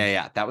 No, Hmm. yeah,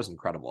 yeah. That was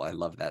incredible. I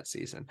love that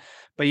season.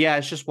 But yeah,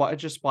 it's just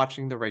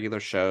watching the regular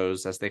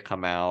shows as they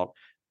come out.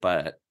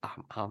 but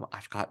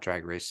I've got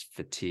Drag Race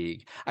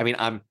fatigue. I mean,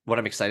 what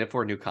I'm excited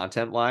for new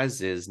content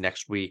wise is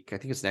next week. I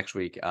think it's next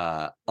week.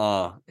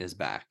 Is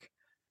back.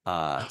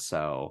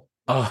 So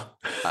Oh.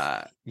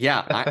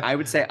 yeah, I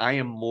would say I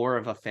am more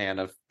of a fan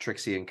of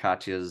Trixie and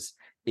Katya's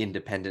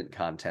independent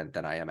content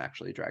than I am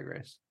actually Drag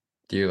Race.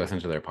 Do you listen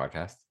to their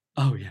podcast?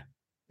 Oh yeah,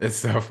 It's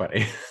so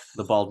funny.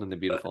 The Bald and the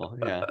Beautiful.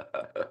 Yeah,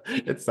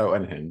 It's so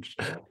unhinged.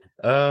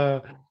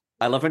 I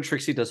love when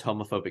Trixie does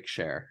homophobic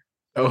share.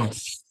 Oh.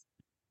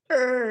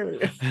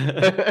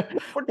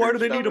 Why do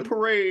they need a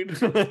parade?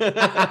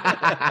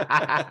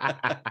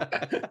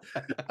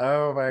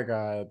 Oh my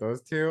god,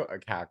 those two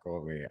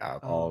cackle me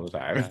up all the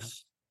time.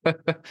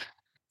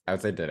 I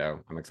would say ditto.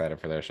 I'm excited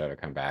for their show to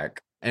come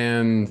back.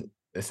 And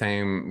the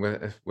same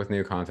with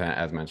new content,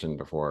 as mentioned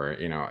before.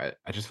 You know,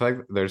 I just feel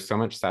like there's so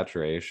much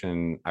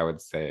saturation, I would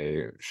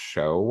say,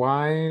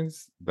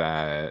 show-wise,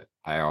 that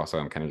I also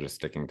am kind of just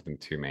sticking to the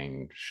two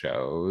main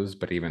shows.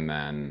 But even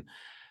then,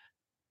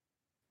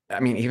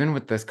 I mean, even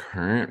with this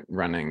current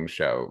running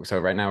show, so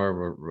right now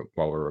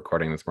while we're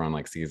recording this, we're on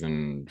like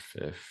season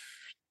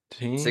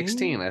 15,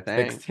 16, I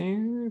think.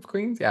 16 of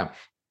Queens. Yeah.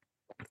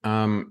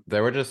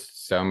 There were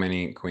just so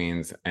many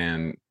queens,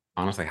 and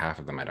honestly, half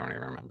of them I don't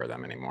even remember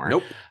them anymore.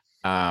 Nope.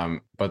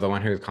 But the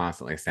one who's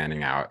constantly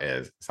standing out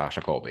is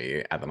Sasha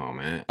Colby at the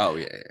moment. Oh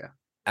yeah.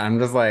 And I'm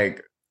just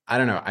like, I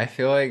don't know. I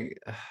feel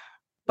like,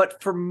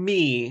 but for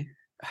me,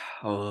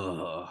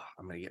 I'm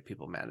gonna get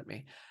people mad at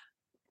me.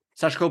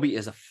 Sasha Colby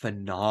is a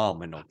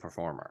phenomenal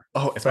performer.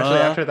 Oh, especially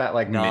after that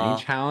like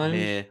mini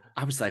challenge.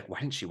 I was like,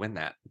 why didn't she win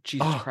that?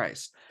 Jesus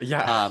Christ.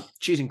 Yeah.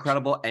 She's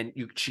incredible, and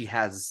she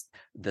has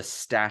the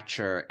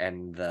stature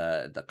and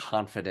the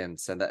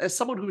confidence, and as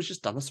someone who's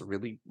just done this a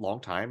really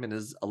long time and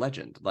is a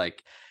legend.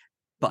 Like,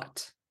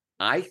 but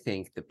I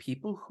think the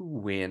people who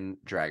win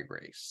Drag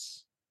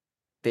Race,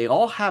 they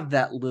all have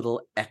that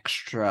little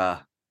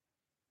extra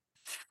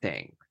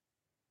thing.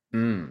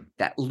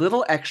 That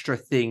little extra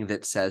thing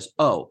that says,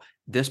 oh,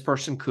 this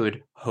person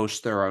could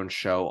host their own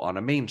show on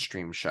a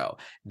mainstream show.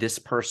 This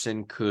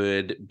person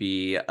could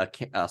be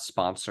a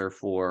sponsor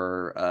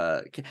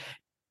for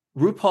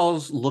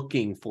RuPaul's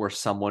looking for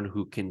someone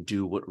who can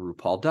do what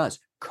RuPaul does,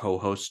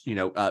 co-host,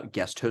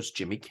 guest host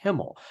Jimmy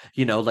Kimmel,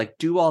 like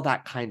do all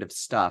that kind of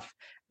stuff.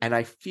 And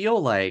I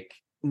feel like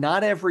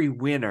not every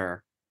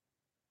winner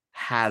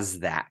has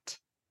that.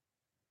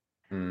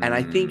 And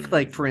I think,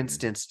 like, for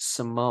instance,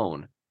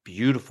 Simone,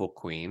 beautiful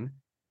queen,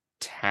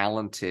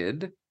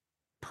 talented,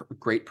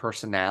 great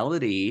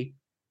personality,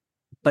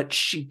 but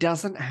she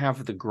doesn't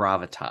have the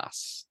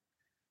gravitas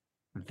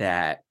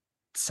that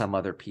some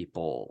other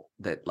people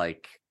that,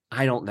 like,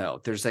 I don't know.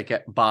 There's like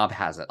Bob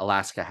has it,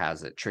 Alaska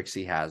has it,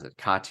 Trixie has it,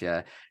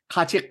 Katya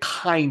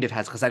kind of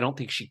has, because I don't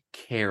think she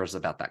cares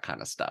about that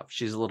kind of stuff.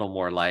 She's a little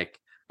more like,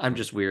 I'm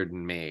just weird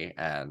and me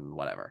and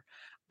whatever.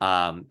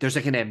 There's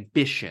like an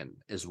ambition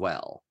as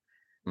well.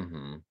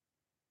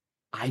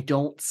 I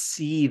don't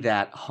see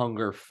that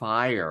hunger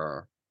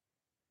fire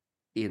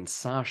in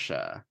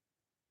Sasha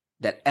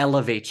that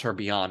elevates her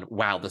beyond,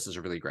 wow, this is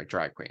a really great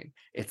drag queen.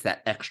 It's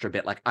that extra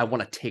bit, like, I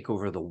want to take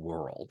over the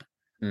world.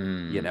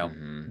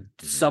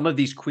 Some of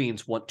these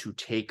queens want to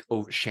take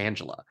over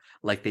Shangela,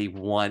 like they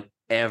want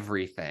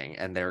everything,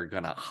 and they're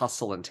gonna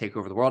hustle and take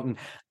over the world. And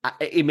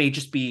it may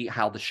just be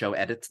how the show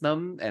edits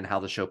them and how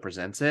the show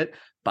presents it,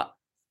 but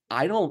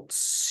I don't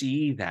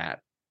see that.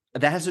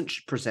 That hasn't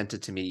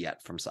presented to me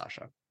yet from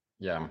Sasha.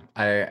 Yeah,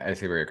 I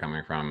see where you're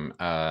coming from.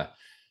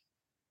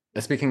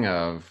 Speaking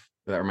of,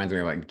 that reminds me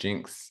of like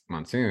Jinx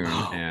Monsoon.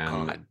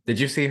 God. Did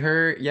you see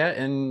her yet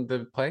in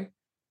the play?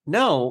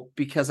 No,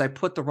 because I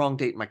put the wrong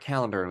date in my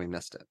calendar and we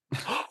missed it.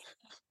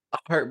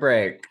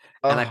 Heartbreak.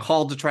 And I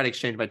called to try to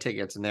exchange my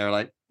tickets, and they were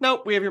like,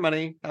 nope, we have your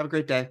money. Have a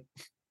great day.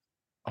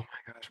 Oh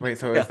my gosh. Wait,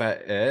 so is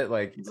that it?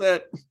 Like, that's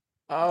it.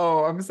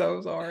 Oh, I'm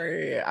so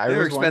sorry. They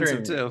were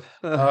expensive too.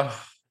 Oh,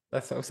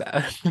 that's so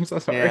sad. I'm so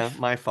sorry. Yeah,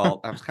 my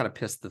fault. I was kind of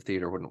pissed the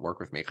theater wouldn't work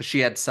with me, because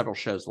she had several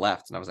shows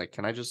left, and I was like,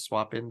 can I just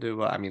swap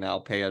into, I'll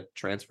pay a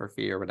transfer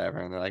fee or whatever.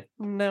 And they're like,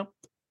 no.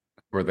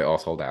 Were they all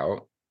sold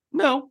out?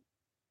 No.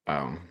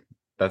 Oh,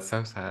 that's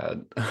so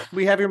sad.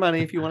 We have your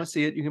money. If you want to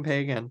see it, you can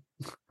pay again.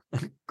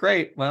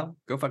 Great. Well,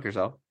 go fuck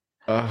yourself.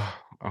 Oh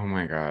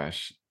my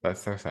gosh.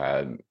 That's so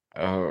sad.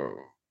 Oh,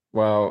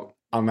 well,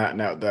 on that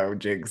note though,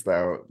 Jinx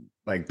though,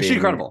 like she's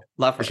incredible.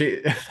 Love her.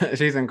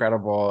 She's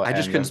incredible. I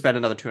just couldn't spend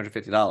another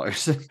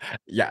 $250.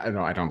 Yeah,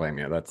 no, I don't blame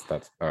you. That's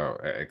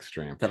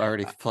extreme. That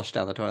already flushed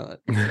down the toilet.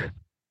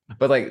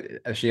 But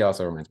like, she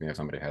also reminds me of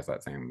somebody who has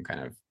that same kind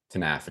of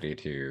tenacity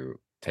to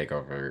take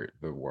over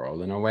the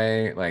world in a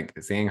way. Like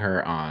seeing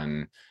her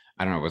on,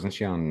 I don't know, wasn't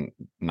she on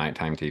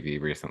nighttime TV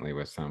recently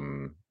with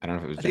some, I don't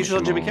know if it was I think she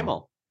was on Jimmy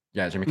Kimmel.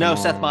 Yeah, Jimmy Kimmel.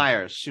 No, Seth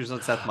Meyers. She was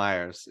on Seth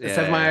Meyers. Yeah,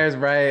 Seth Meyers,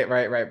 right.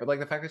 But like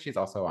the fact that she's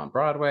also on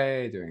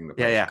Broadway doing the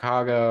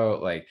Chicago,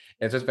 like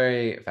it's just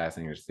very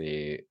fascinating to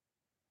see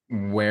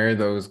where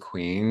those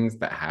queens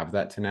that have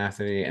that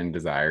tenacity and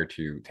desire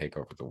to take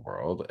over the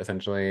world,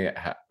 essentially,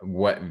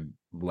 what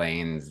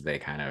lanes they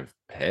kind of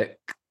pick.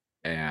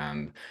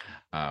 And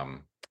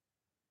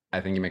I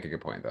think you make a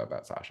good point though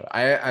about Sasha.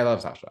 I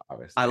love Sasha, I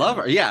obviously. love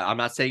her. Yeah, I'm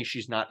not saying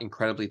she's not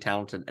incredibly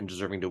talented and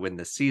deserving to win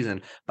this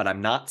season, but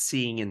I'm not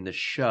seeing in the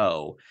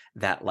show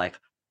that like,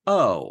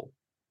 oh,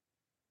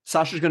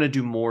 Sasha's going to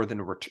do more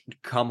than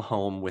come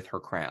home with her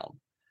crown.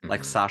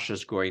 Like Mhm.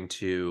 Sasha's going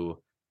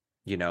to,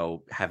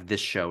 have this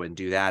show and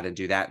do that and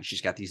do that. And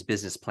she's got these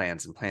business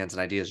plans and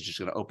ideas. She's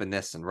going to open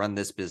this and run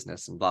this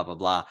business and blah, blah,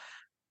 blah.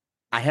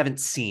 I haven't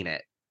seen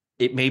it.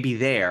 It may be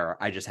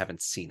there. I just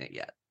haven't seen it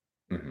yet.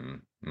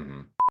 Mhm.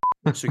 Mhm.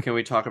 So can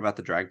we talk about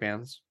the drag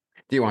bands?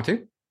 Do you want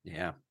to?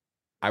 Yeah.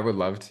 I would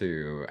love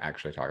to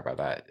actually talk about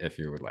that if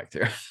you would like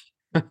to.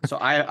 So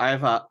I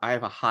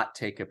have a hot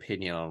take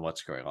opinion on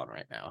what's going on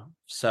right now.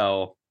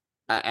 So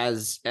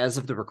as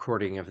of the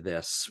recording of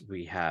this,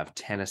 we have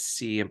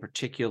Tennessee in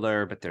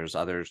particular, but there's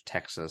others,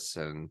 Texas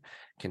and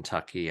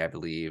Kentucky, I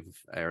believe,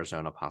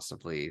 Arizona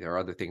possibly. There are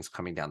other things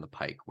coming down the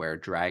pike where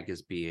drag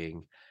is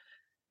being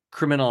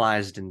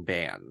criminalized and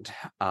banned.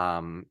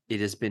 It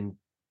has been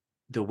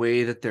the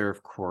way that they're,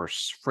 of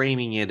course,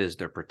 framing it is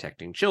they're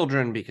protecting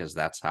children because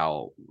that's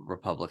how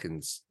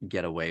Republicans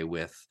get away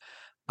with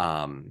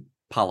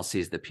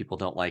policies that people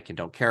don't like and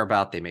don't care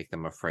about. They make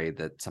them afraid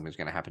that something's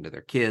going to happen to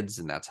their kids,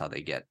 and that's how they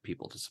get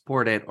people to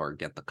support it or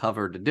get the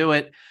cover to do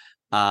it.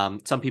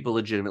 Some people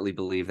legitimately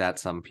believe that.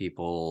 Some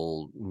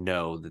people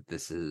know that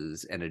this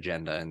is an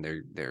agenda, and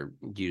they're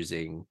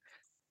using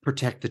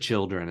protect the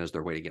children as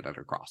their way to get it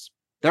across.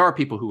 There are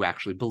people who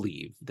actually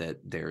believe that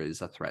there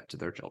is a threat to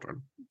their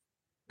children,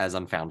 as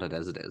unfounded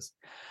as it is.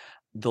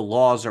 The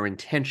laws are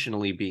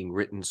intentionally being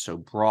written so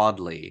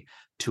broadly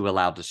to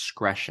allow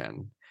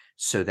discretion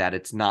so that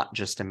it's not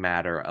just a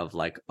matter of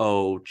like,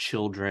 oh,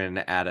 children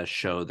at a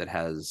show that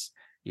has,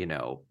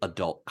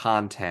 adult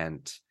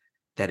content,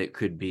 that it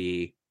could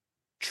be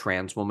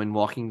trans woman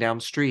walking down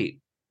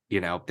street.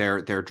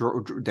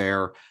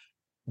 They're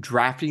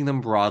drafting them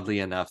broadly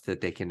enough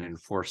that they can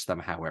enforce them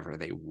however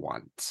they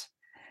want.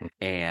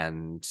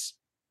 And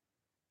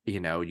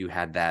you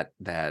had that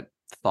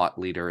thought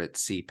leader at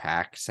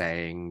CPAC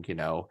saying,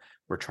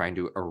 we're trying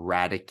to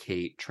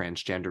eradicate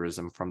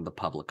transgenderism from the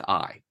public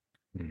eye,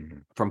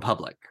 Mhm.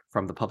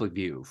 from the public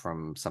view,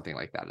 from something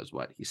like that is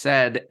what he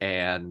said.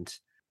 And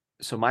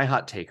so my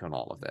hot take on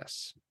all of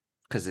this,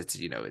 because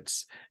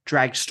it's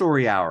drag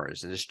story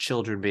hours and it's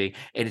children being,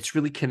 and it's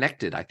really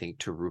connected, I think,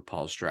 to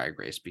RuPaul's Drag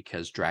Race,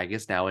 because drag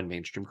is now in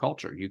mainstream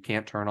culture. You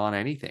can't turn on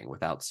anything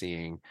without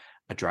seeing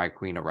a drag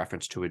queen, a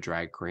reference to a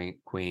drag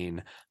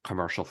queen,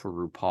 commercial for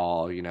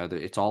RuPaul.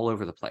 It's all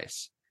over the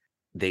place.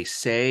 They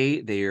say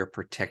they are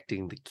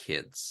protecting the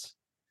kids,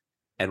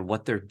 and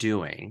what they're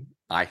doing,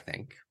 I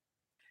think,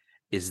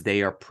 is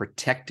they are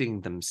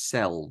protecting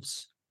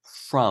themselves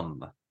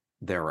from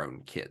their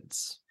own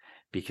kids,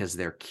 because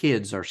their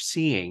kids are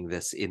seeing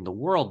this in the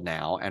world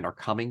now and are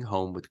coming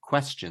home with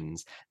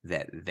questions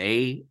that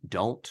they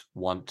don't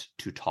want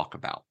to talk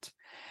about.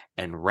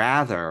 And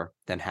rather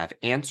than have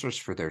answers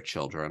for their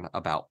children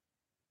about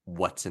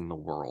what's in the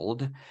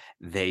world,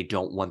 they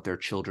don't want their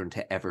children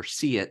to ever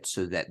see it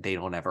so that they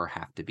don't ever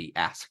have to be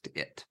asked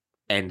it.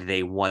 And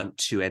they want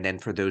to, and then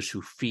for those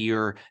who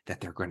fear that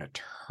they're going to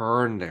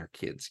turn their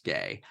kids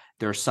gay,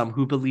 there are some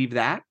who believe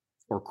that,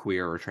 or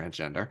queer or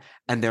transgender,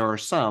 and there are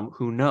some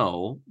who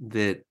know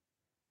that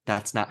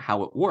that's not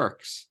how it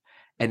works.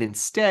 And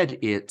instead,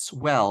 it's,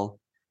 well,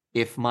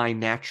 if my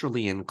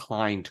naturally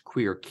inclined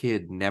queer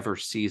kid never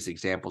sees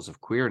examples of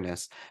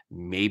queerness,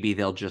 maybe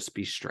they'll just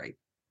be straight.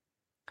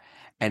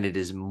 And it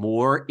is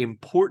more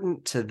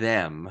important to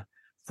them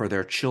for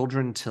their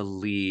children to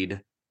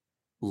lead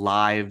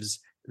lives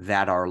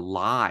that are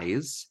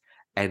lies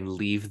and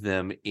leave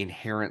them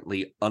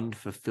inherently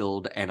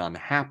unfulfilled and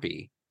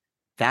unhappy.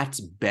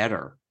 That's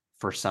better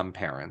for some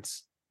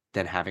parents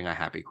than having a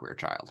happy queer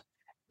child.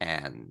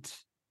 And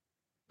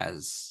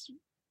as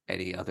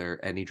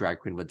any drag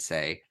queen would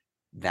say,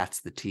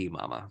 that's the tea,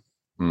 mama.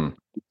 Mm.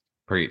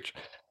 Preach.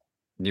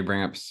 You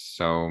bring up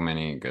so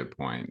many good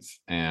points.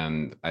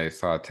 And I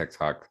saw a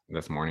TikTok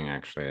this morning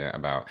actually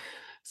about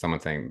someone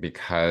saying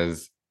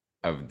because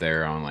of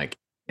their own like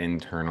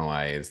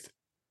internalized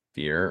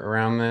fear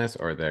around this,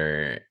 or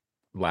their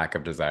lack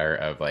of desire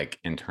of like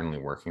internally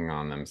working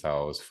on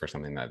themselves for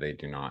something that they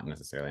do not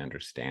necessarily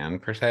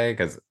understand per se,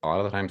 because a lot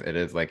of the times it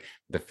is like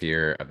the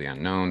fear of the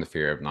unknown, the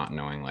fear of not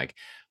knowing like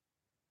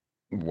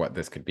what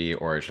this could be,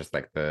 or it's just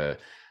like the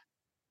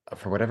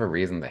for whatever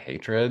reason, the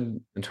hatred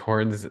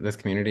towards this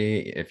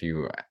community, if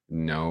you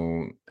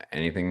know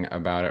anything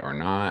about it or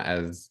not,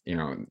 as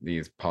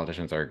these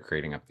politicians are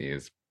creating up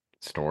these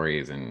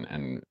stories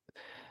and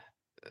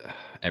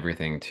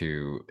everything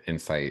to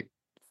incite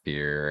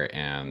fear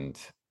and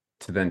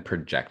to then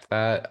project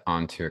that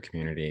onto a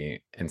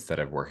community instead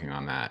of working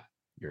on that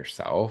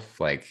yourself.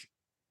 Like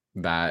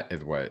that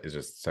is what is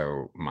just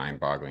so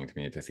mind-boggling to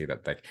me, to see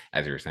that, like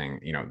as you were saying,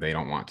 they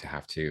don't want to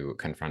have to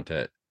confront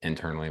it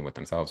internally with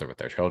themselves or with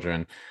their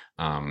children,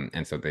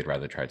 and so they'd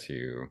rather try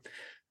to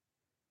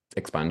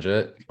expunge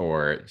it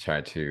or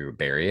try to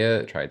bury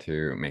it, try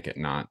to make it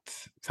not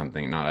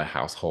something, not a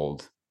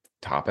household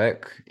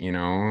topic, you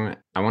know,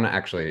 I want to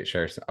actually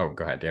share oh,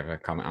 go ahead. Do you have a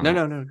comment on No,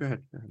 that? no, no. Go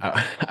ahead. Go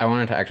ahead. I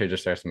wanted to actually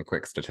just share some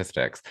quick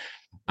statistics.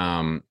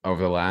 Over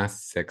the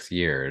last 6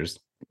 years,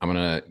 I'm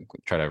gonna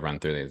try to run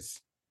through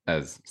these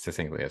as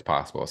succinctly as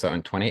possible. So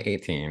in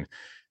 2018,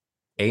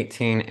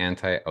 18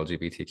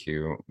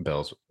 anti-LGBTQ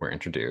bills were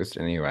introduced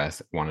in the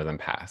US, one of them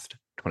passed.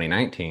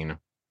 2019,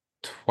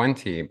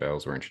 20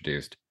 bills were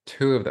introduced,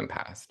 two of them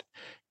passed.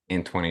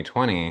 In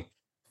 2020,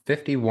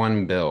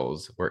 51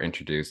 bills were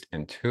introduced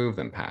and two of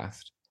them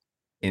passed.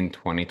 In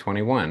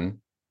 2021,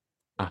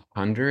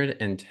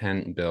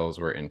 110 bills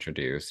were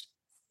introduced,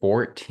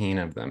 14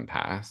 of them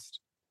passed.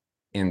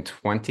 In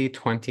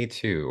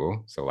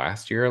 2022, so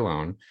last year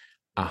alone,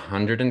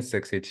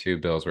 162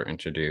 bills were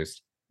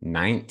introduced,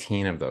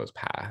 19 of those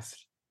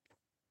passed.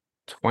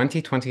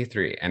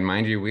 2023, and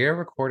mind you, we are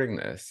recording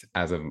this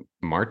as of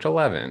March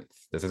 11th,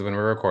 this is when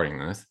we're recording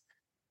this,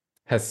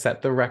 has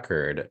set the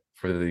record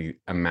for the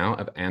amount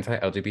of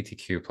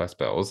anti-LGBTQ plus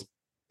bills.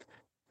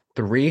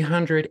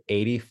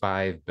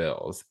 385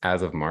 bills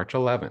as of March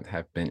 11th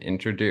have been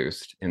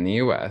introduced in the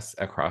US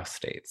across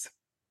states,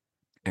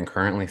 and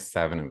currently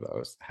 7 of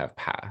those have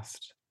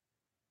passed.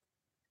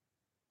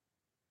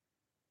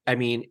 I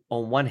mean,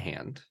 on one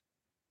hand,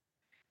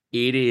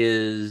 it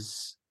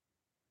is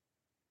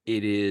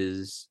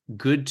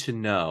good to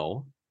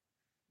know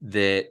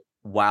that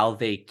while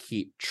they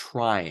keep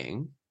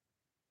trying,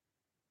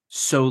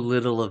 so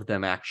little of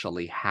them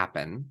actually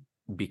happen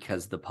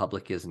because the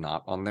public is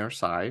not on their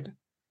side.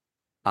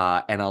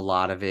 And a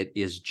lot of it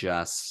is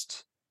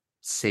just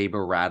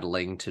saber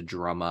rattling to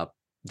drum up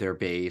their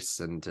base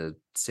and to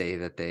say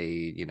that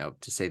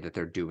to say that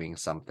they're doing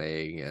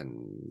something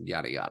and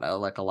yada yada.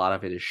 Like a lot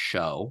of it is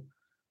show.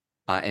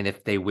 And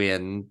if they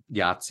win,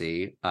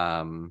 Yahtzee.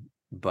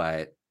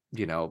 But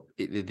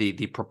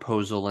the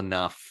proposal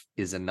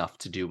is enough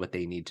to do what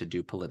they need to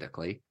do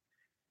politically.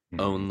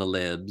 Own the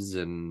libs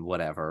and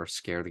whatever,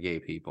 scare the gay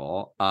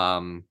people,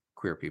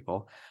 queer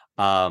people.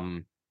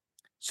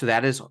 So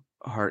that is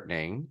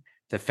heartening.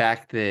 The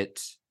fact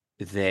that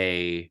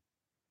they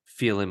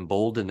feel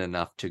emboldened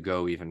enough to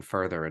go even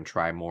further and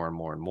try more and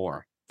more and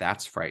more,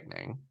 that's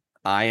frightening.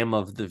 I am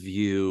of the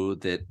view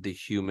that the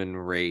human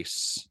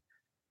race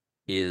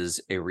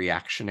is a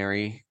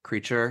reactionary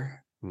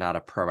creature, not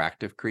a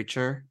proactive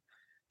creature.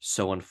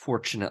 So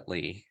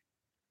unfortunately,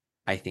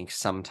 I think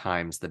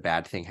sometimes the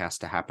bad thing has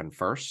to happen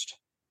first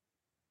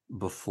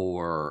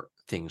before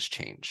things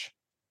change.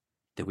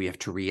 That we have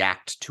to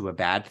react to a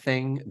bad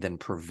thing, then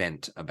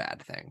prevent a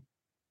bad thing.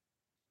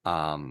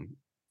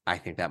 I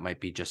think that might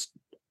be just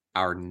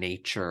our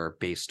nature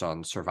based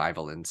on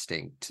survival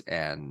instinct,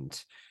 and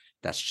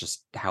that's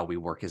just how we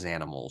work as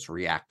animals,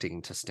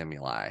 reacting to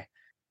stimuli,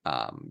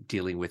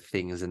 dealing with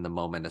things in the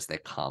moment as they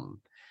come.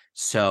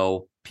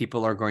 So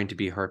people are going to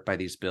be hurt by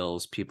these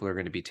bills. People are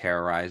going to be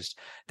terrorized.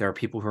 There are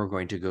people who are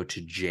going to go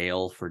to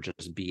jail for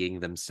just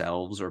being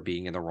themselves or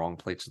being in the wrong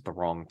place at the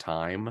wrong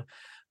time.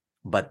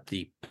 But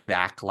the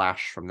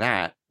backlash from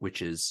that,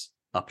 which is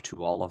up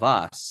to all of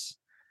us,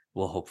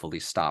 will hopefully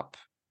stop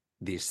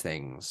these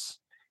things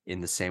in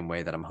the same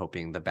way that I'm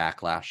hoping the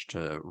backlash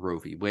to Roe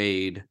v.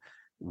 Wade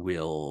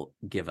will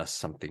give us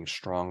something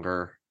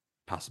stronger,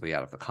 possibly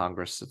out of the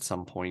Congress at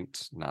some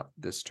point, not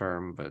this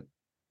term, but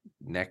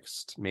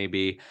next,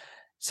 maybe.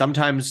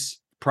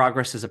 Sometimes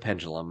progress is a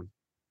pendulum,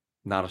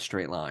 not a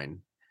straight line.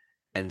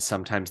 And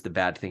sometimes the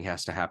bad thing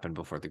has to happen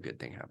before the good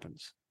thing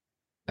happens.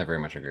 I very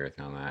much agree with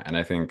you on that. And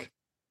I think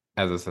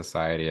as a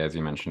society, as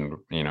you mentioned,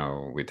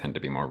 we tend to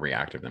be more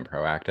reactive than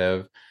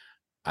proactive.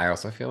 I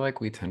also feel like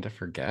we tend to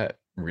forget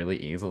really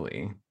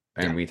easily,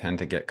 and we tend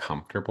to get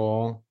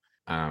comfortable.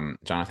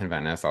 Jonathan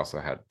Van Ness also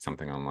had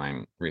something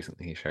online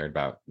recently he shared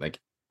about, like,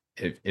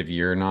 if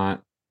you're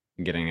not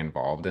getting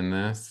involved in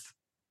this,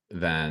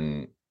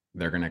 then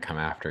they're gonna come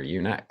after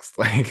you next.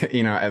 Like,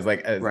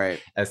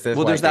 right. as cis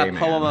Well, there's white gay that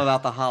poem man.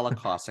 about the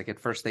Holocaust. Like, at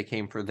first they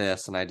came for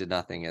this and I did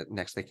nothing.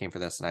 Next they came for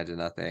this and I did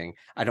nothing.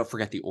 I don't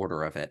forget the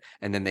order of it.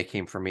 And then they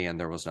came for me and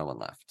there was no one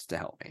left to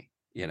help me.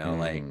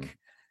 Like,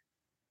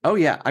 oh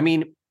yeah. I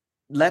mean,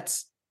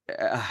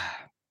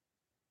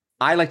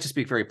 I like to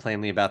speak very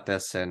plainly about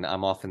this, and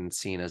I'm often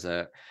seen as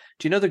do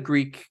you know the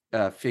Greek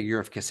figure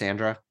of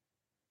Cassandra?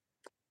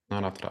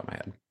 Not off the top of my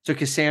head. So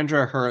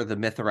Cassandra, the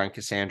myth around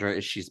Cassandra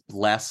is she's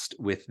blessed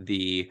with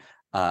the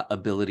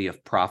ability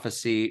of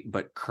prophecy,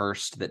 but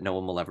cursed that no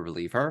one will ever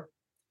believe her.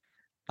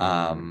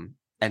 And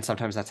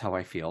sometimes that's how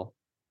I feel.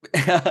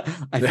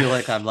 I feel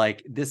like I'm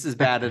like, this is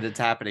bad and it's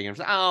happening. I'm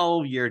like,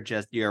 oh, you're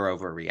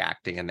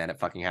overreacting, and then it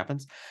fucking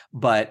happens.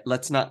 But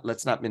let's not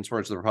mince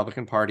words. The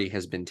Republican Party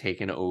has been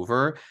taken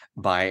over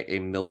by a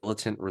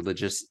militant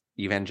religious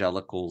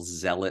evangelical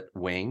zealot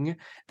wing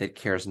that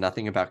cares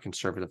nothing about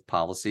conservative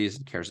policies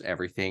and cares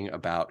everything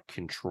about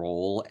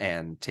control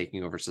and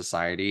taking over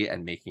society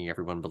and making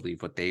everyone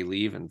believe what they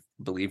believe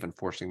and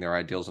forcing their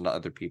ideals onto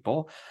other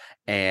people.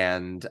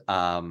 And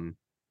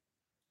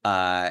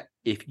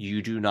if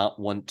you do not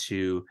want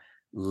to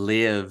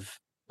live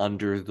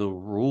under the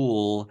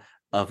rule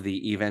of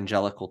the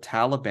evangelical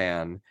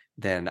Taliban,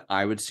 then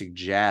I would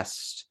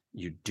suggest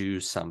you do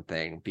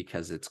something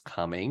because it's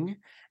coming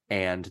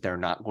and they're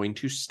not going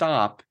to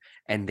stop,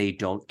 and they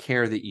don't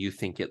care that you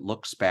think it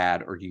looks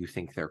bad or you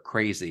think they're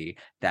crazy.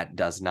 That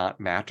does not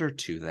matter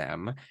to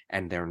them,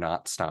 and they're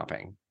not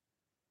stopping.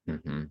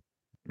 Mm-hmm.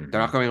 They're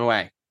not Mm-hmm. going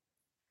away.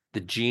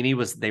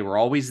 They were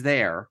always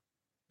there,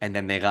 and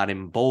then they got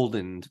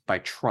emboldened by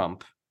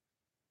Trump,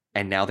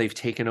 and now they've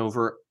taken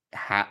over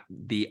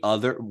the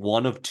other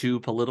one of two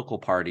political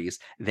parties.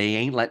 They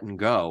ain't letting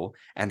go,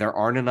 and there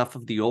aren't enough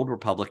of the old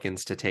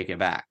Republicans to take it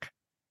back.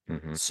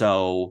 Mm-hmm.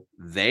 So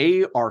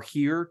they are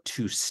here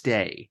to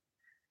stay.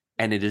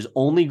 And it is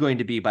only going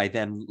to be by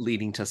them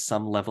leading to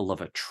some level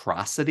of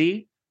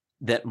atrocity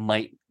that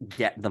might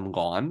get them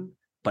gone.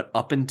 But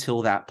up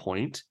until that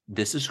point,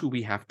 this is who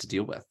we have to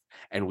deal with.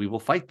 And we will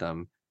fight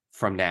them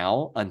from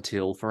now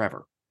until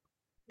forever.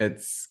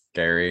 It's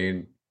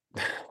scary.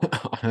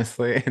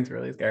 Honestly, it's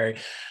really scary.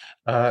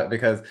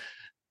 Because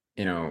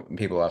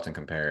people often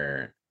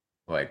compare,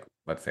 like,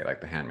 let's say, like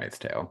The Handmaid's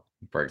Tale,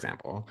 for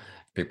example.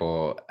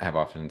 People have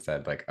often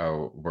said, like,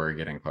 oh, we're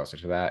getting closer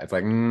to that. It's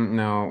like,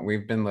 no,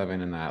 we've been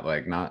living in that,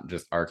 like, not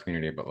just our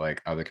community, but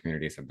like other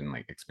communities have been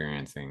like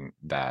experiencing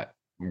that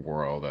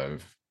world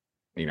of,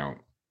 you know,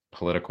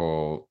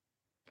 political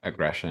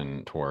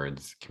aggression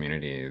towards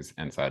communities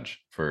and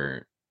such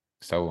for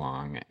so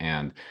long.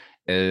 And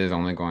it is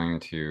only going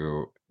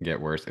to get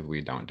worse if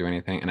we don't do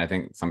anything. And I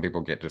think some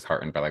people get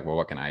disheartened by, like, well,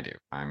 what can I do?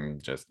 I'm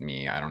just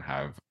me. I don't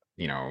have,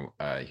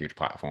 a huge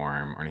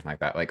platform or anything like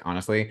that. Like,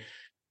 honestly,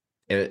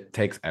 it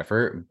takes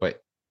effort, but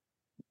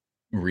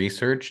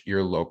research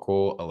your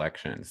local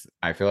elections.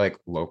 I feel like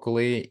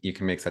locally you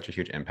can make such a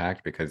huge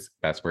impact because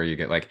that's where you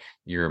get like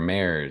your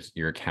mayors,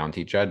 your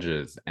county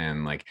judges,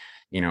 and like,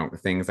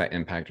 things that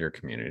impact your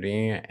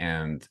community.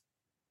 And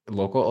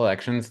local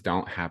elections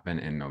don't happen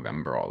in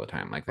November all the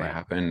time. Like, they Right.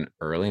 happen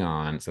early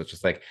on. So it's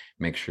just like,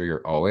 make sure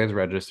you're always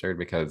registered,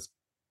 because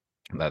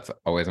that's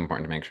always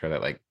important to make sure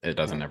that like it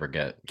doesn't Right. ever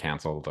get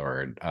canceled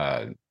or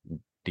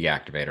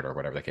deactivated or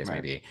whatever the case may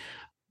Right. be.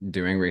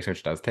 Doing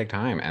research does take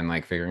time, and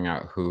like figuring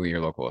out who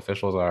your local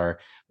officials are.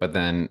 But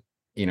then,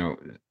 you know,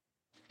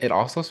 it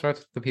also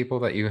starts with the people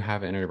that you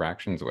have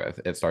interactions with.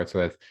 It starts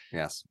with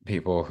Yes.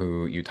 people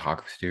who you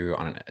talk to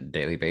on a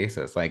daily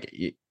basis. Like,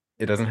 it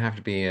doesn't have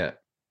to be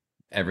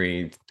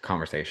every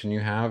conversation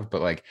you have,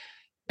 but like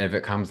if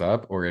it comes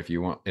up, or if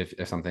you want,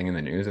 if something in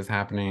the news is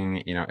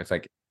happening, it's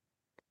like,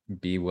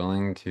 be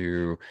willing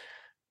to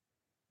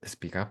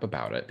speak up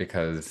about it,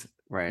 because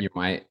Right. you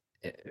might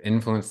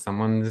influence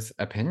someone's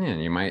opinion.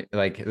 You might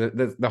like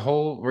the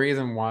whole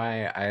reason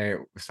why I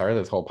started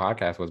this whole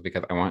podcast was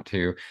because I want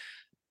to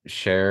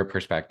share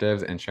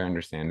perspectives and share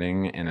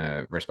understanding in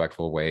a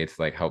respectful way to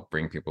like help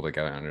bring people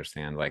together and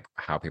understand like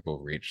how people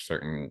reach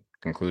certain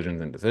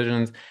conclusions and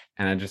decisions.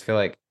 And I just feel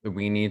like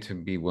we need to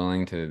be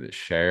willing to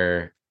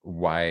share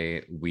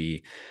why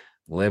we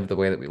live the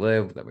way that we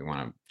live, that we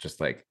want to just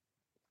like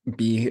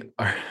be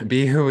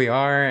be who we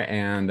are,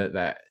 and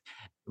that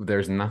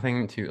there's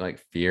nothing to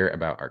like fear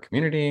about our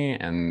community.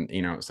 And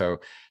so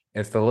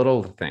it's the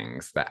little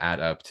things that add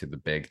up to the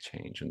big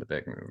change and the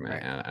big movement.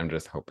 Right. And I'm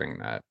just hoping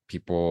that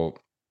people,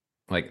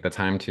 like, the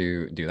time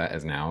to do that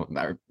is now.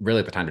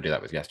 Really, the time to do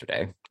that was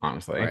yesterday,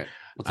 honestly. Right.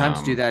 Well, time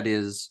to do that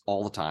is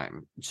all the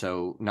time.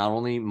 So not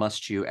only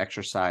must you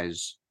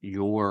exercise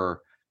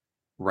your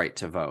right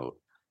to vote,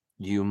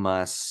 you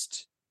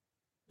must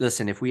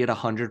listen. If we had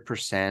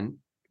 100%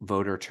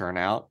 voter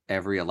turnout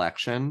every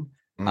election,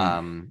 mm,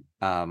 um,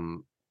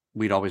 um,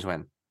 we'd always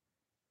win.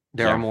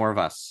 There are yeah, more of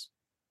us,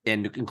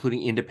 and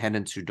including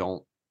independents who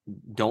don't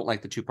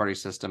like the two-party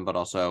system, but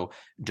also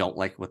don't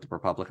like what the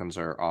Republicans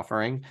are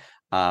offering.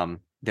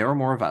 There are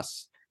more of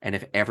us. And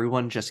if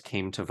everyone just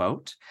came to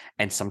vote,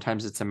 and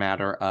sometimes it's a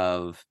matter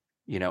of,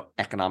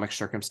 economic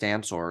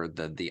circumstance or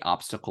the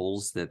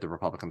obstacles that the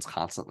Republicans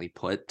constantly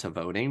put to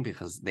voting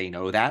because they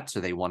know that. So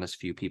they want as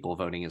few people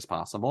voting as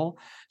possible.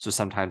 So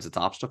sometimes it's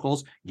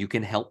obstacles. You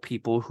can help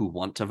people who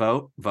want to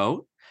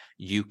vote.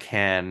 You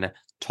can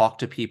talk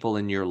to people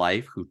in your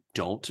life who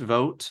don't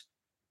vote,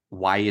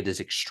 why it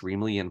is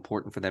extremely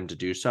important for them to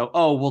do so.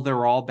 Oh, well,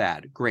 they're all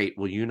bad. Great.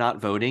 Well, you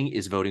not voting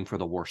is voting for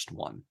the worst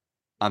one.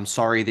 I'm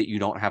sorry that you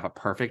don't have a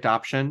perfect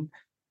option.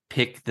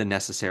 Pick the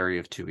necessary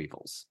of two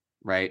evils,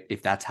 right?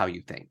 If that's how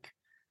you think.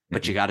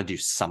 But you mhm, got to do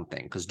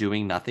something, because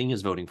doing nothing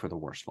is voting for the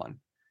worst one.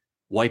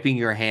 Wiping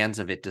your hands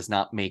of it does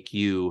not make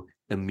you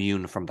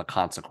immune from the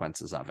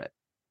consequences of it,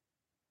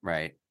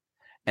 right?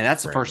 And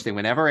that's the first right. thing.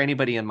 Whenever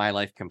anybody in my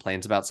life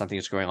complains about something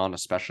that's going on,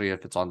 especially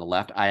if it's on the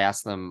left, I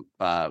ask them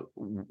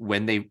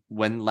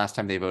when last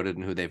time they voted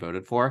and who they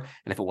voted for.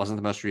 And if it wasn't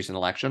the most recent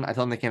election, I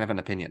tell them they can't have an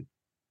opinion.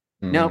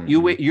 No,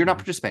 Mhm, you're not mhm.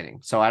 participating.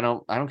 So I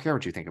don't care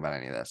what you think about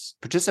any of this.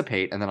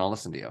 Participate and then I'll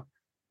listen to you.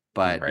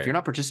 But if Right. you're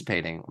not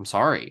participating, I'm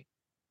sorry.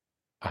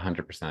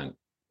 100%.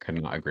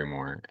 Could not agree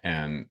more.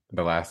 And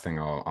the last thing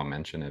I'll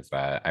mention is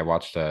that I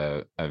watched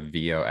a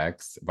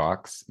VOX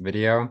Vox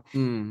video,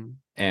 Mm,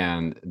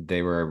 and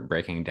they were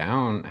breaking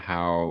down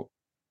how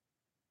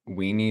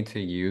we need to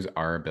use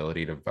our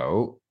ability to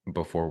vote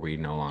before we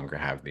no longer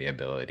have the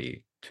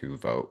ability to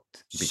vote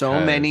So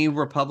because many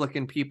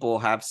Republican people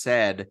have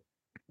said,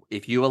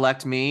 if you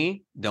elect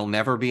me, there'll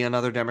never be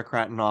another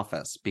Democrat in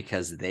office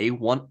because they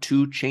want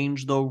to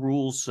change the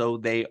rules so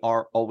they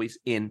are always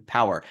in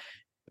power.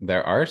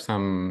 there are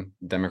some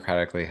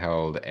democratically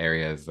held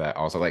areas that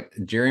also like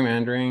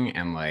gerrymandering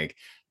and like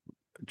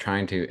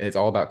trying to, it's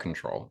all about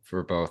control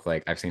for both.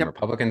 Like I've seen Yep.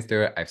 Republicans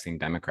do it, I've seen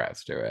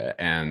Democrats do it,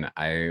 and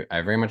I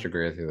very much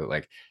agree with you that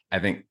like I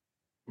think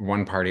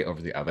one party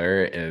over the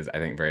other is, I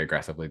think, very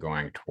aggressively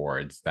going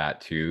towards that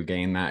to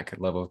gain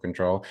that level of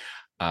control.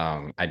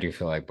 I do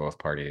feel like both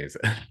parties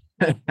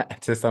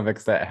to some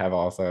extent have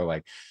also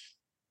like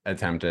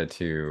attempted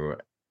to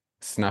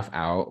snuff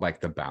out like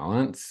the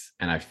balance,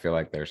 and I feel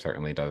like there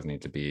certainly does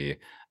need to be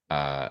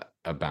a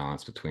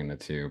balance between the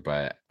two.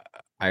 But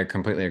I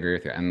completely agree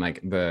with you. And like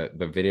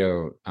the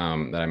video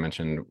that I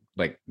mentioned,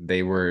 like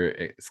they were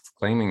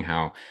exclaiming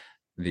how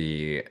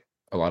the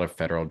a lot of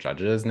federal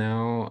judges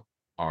now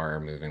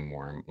are moving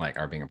more like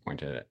are being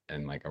appointed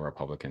in like a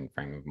Republican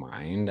frame of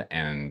mind,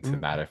 and to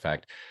that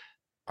effect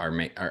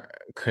are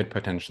could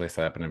potentially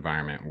set up an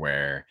environment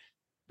where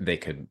they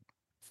could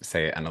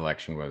say an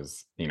election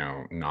was, you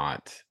know,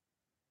 not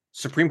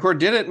Supreme Court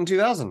did it in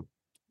 2000.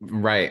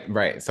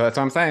 right. So that's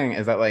what I'm saying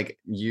is that like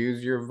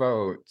use your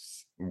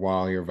votes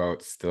while your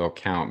votes still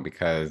count,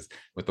 because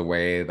with the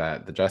way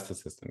that the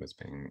justice system is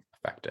being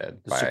affected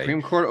The by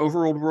Supreme Court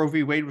overruled Roe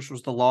v. Wade, which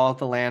was the law of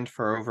the land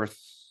for over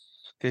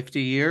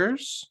 50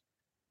 years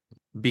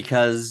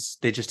because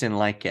they just didn't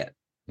like it.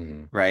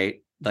 Mhm.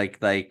 Right?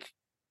 Like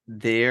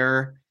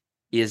there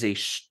is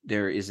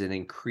an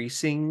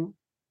increasing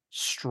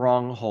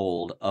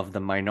stronghold of the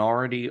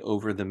minority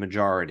over the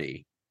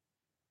majority.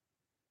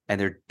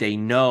 And they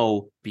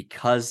know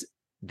because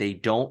they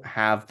don't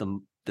have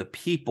the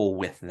people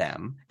with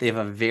them. They have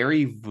a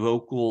very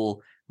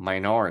vocal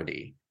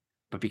minority,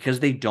 but because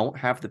they don't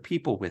have the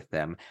people with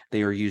them,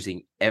 they are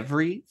using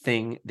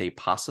everything they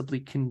possibly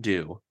can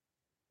do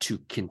to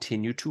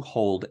continue to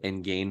hold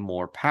and gain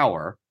more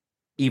power,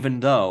 even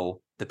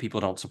though the people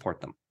don't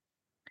support them.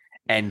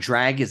 And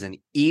drag is an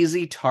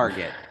easy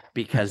target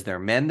because they're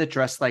men that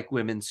dress like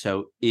women,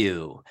 so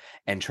ew.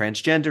 And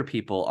transgender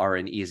people are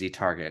an easy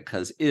target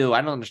because ew,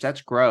 I don't understand.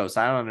 That's gross.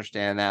 I don't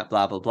understand that,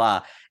 blah, blah,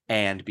 blah.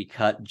 And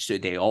because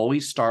they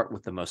always start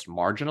with the most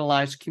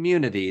marginalized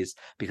communities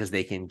because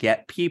they can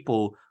get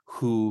people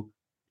who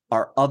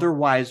are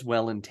otherwise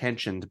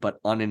well-intentioned but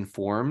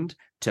uninformed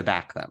to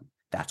back them.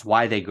 That's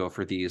why they go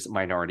for these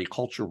minority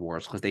culture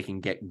wars, because they can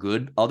get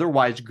good,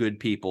 otherwise good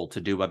people to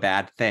do a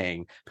bad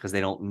thing because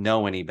they don't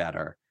know any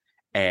better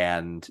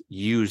and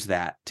use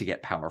that to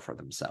get power for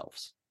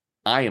themselves.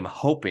 I am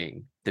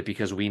hoping that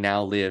because we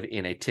now live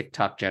in a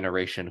TikTok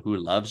generation who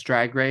loves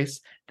Drag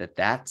Race, that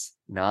that's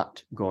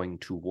not going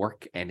to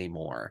work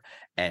anymore.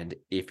 And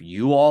if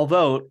you all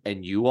vote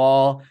and you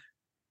all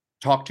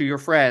talk to your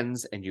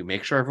friends and you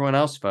make sure everyone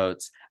else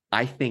votes,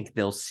 I think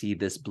they'll see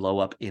this blow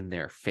up in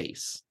their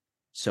face.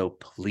 So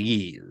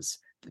please,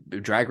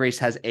 Drag Race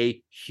has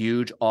a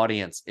huge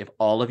audience. If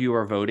all of you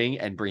are voting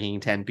and bringing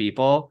 10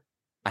 people,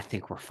 I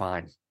think we're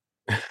fine.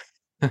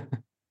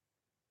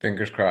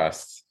 Fingers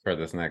crossed for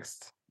this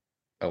next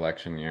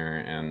election year.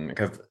 And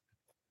because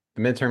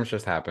the midterms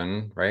just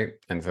happened, right?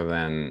 And so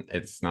then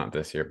it's not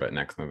this year, but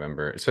next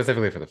November,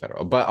 specifically for the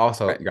federal. But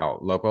also, Right. y'all,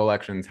 local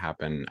elections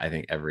happen, I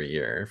think, every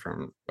year,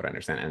 from what I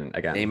understand. And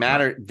again, They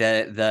matter.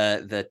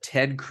 The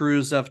Ted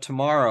Cruz of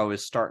tomorrow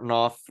is starting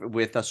off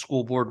with a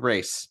school board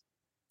race.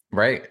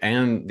 right.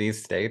 And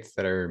these states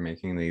that are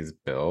making these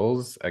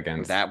bills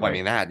against That, I like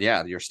mean, that,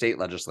 yeah, your state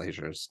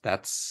legislatures.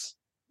 That's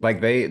like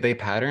they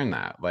pattern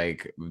that.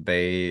 Like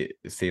they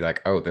see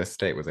like, oh, this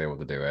state was able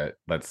to do it.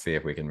 Let's see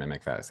if we can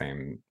mimic that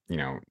same, you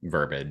know,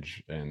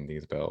 verbiage in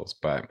these bills.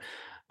 But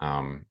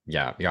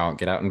yeah, y'all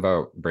get out and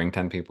vote, bring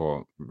 10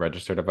 people,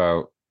 register to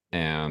vote,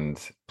 and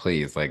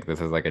please, like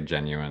this is like a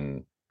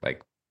genuine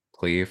like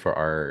plea for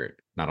our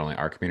not only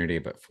our community,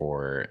 but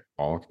for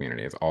all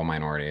communities, all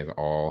minorities,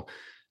 all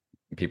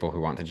people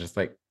who want to just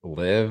like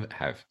live,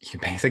 have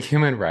basic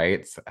human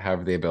rights,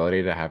 have the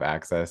ability to have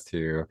access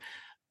to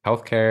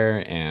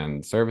healthcare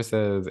and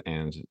services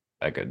and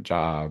a good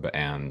job,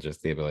 and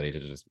just the ability to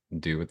just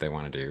do what they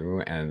want to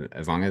do. And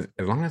as long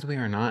as we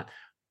are not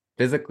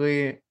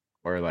physically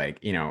or like,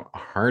 you know,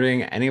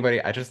 hurting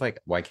anybody, I just like,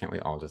 why can't we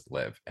all just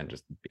live and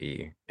just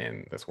be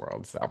in this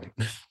world? So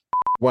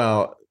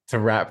well, to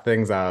wrap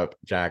things up,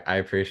 Jack, I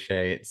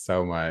appreciate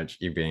so much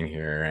you being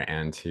here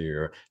and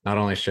to not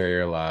only share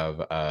your love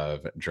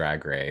of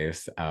Drag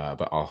Race,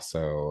 but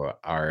also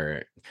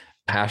our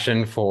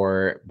passion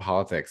for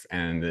politics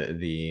and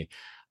the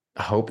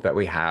hope that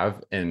we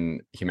have in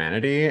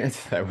humanity.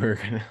 It's that we're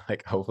gonna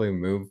like hopefully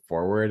move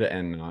forward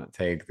and not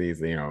take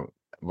these, you know,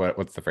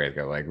 what's the phrase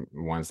go, like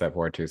one step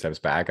forward, two steps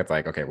back. It's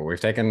like, okay, well, we've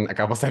taken a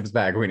couple steps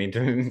back, we need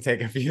to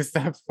take a few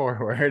steps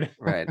forward.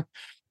 right.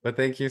 But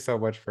thank you so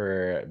much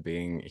for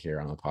being here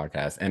on the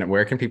podcast. And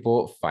where can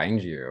people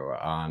find you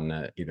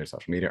on either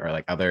social media or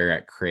like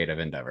other creative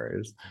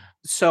endeavors?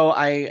 So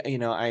I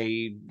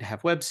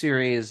have web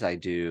series, I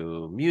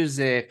do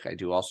music, I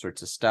do all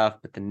sorts of stuff.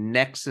 But the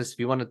Nexus, if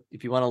you want to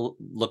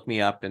look me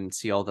up and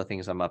see all the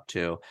things I'm up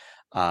to,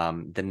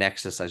 the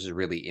Nexus is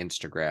really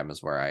Instagram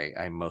is where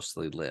I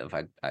mostly live.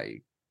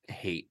 I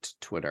hate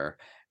Twitter,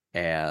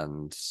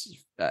 and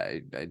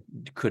I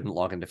couldn't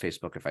log into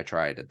Facebook if I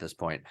tried at this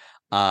point.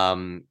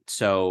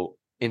 So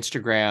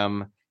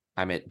Instagram,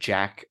 I'm at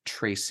Jack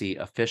Tracy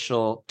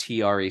Official,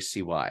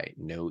 Tracy,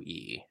 no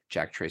E,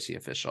 Jack Tracy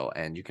Official.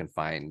 And you can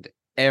find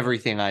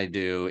everything I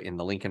do in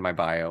the link in my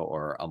bio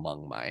or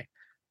among my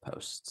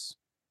posts.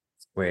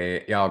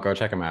 Wait, y'all go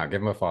check him out.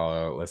 Give him a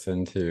follow.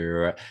 Listen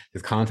to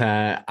his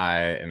content. I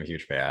am a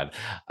huge fan.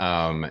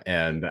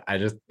 And I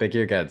just thank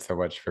you again so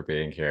much for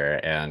being here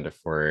and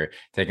for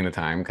taking the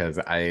time because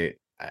I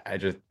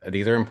just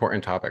these are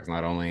important topics,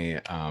 not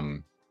only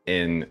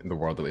in the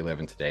world that we live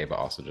in today, but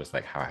also just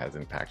like how it has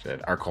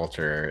impacted our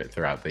culture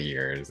throughout the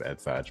years and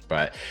such.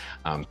 But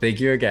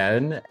thank you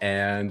again.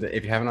 And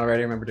if you haven't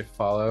already, remember to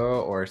follow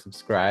or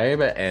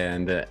subscribe.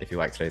 And if you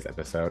like today's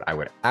episode, I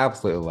would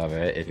absolutely love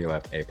it if you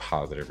left a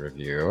positive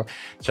review.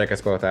 Check us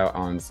both out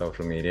on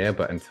social media.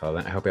 But until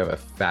then, I hope you have a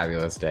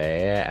fabulous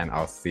day and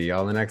I'll see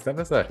y'all in the next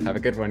episode. Have a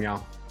good one,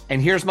 y'all.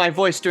 And here's my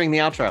voice doing the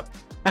outro.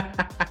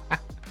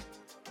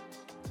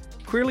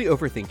 Queerly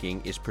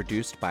Overthinking is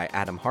produced by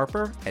Adam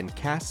Harper and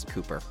Cass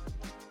Cooper.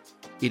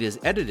 It is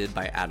edited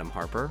by Adam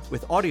Harper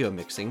with audio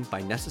mixing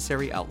by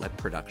Necessary Outlet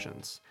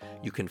Productions.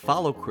 You can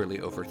follow Queerly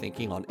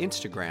Overthinking on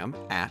Instagram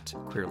at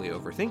Queerly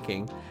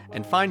Overthinking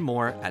and find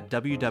more at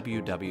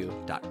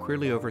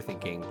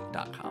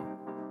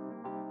www.queerlyoverthinking.com.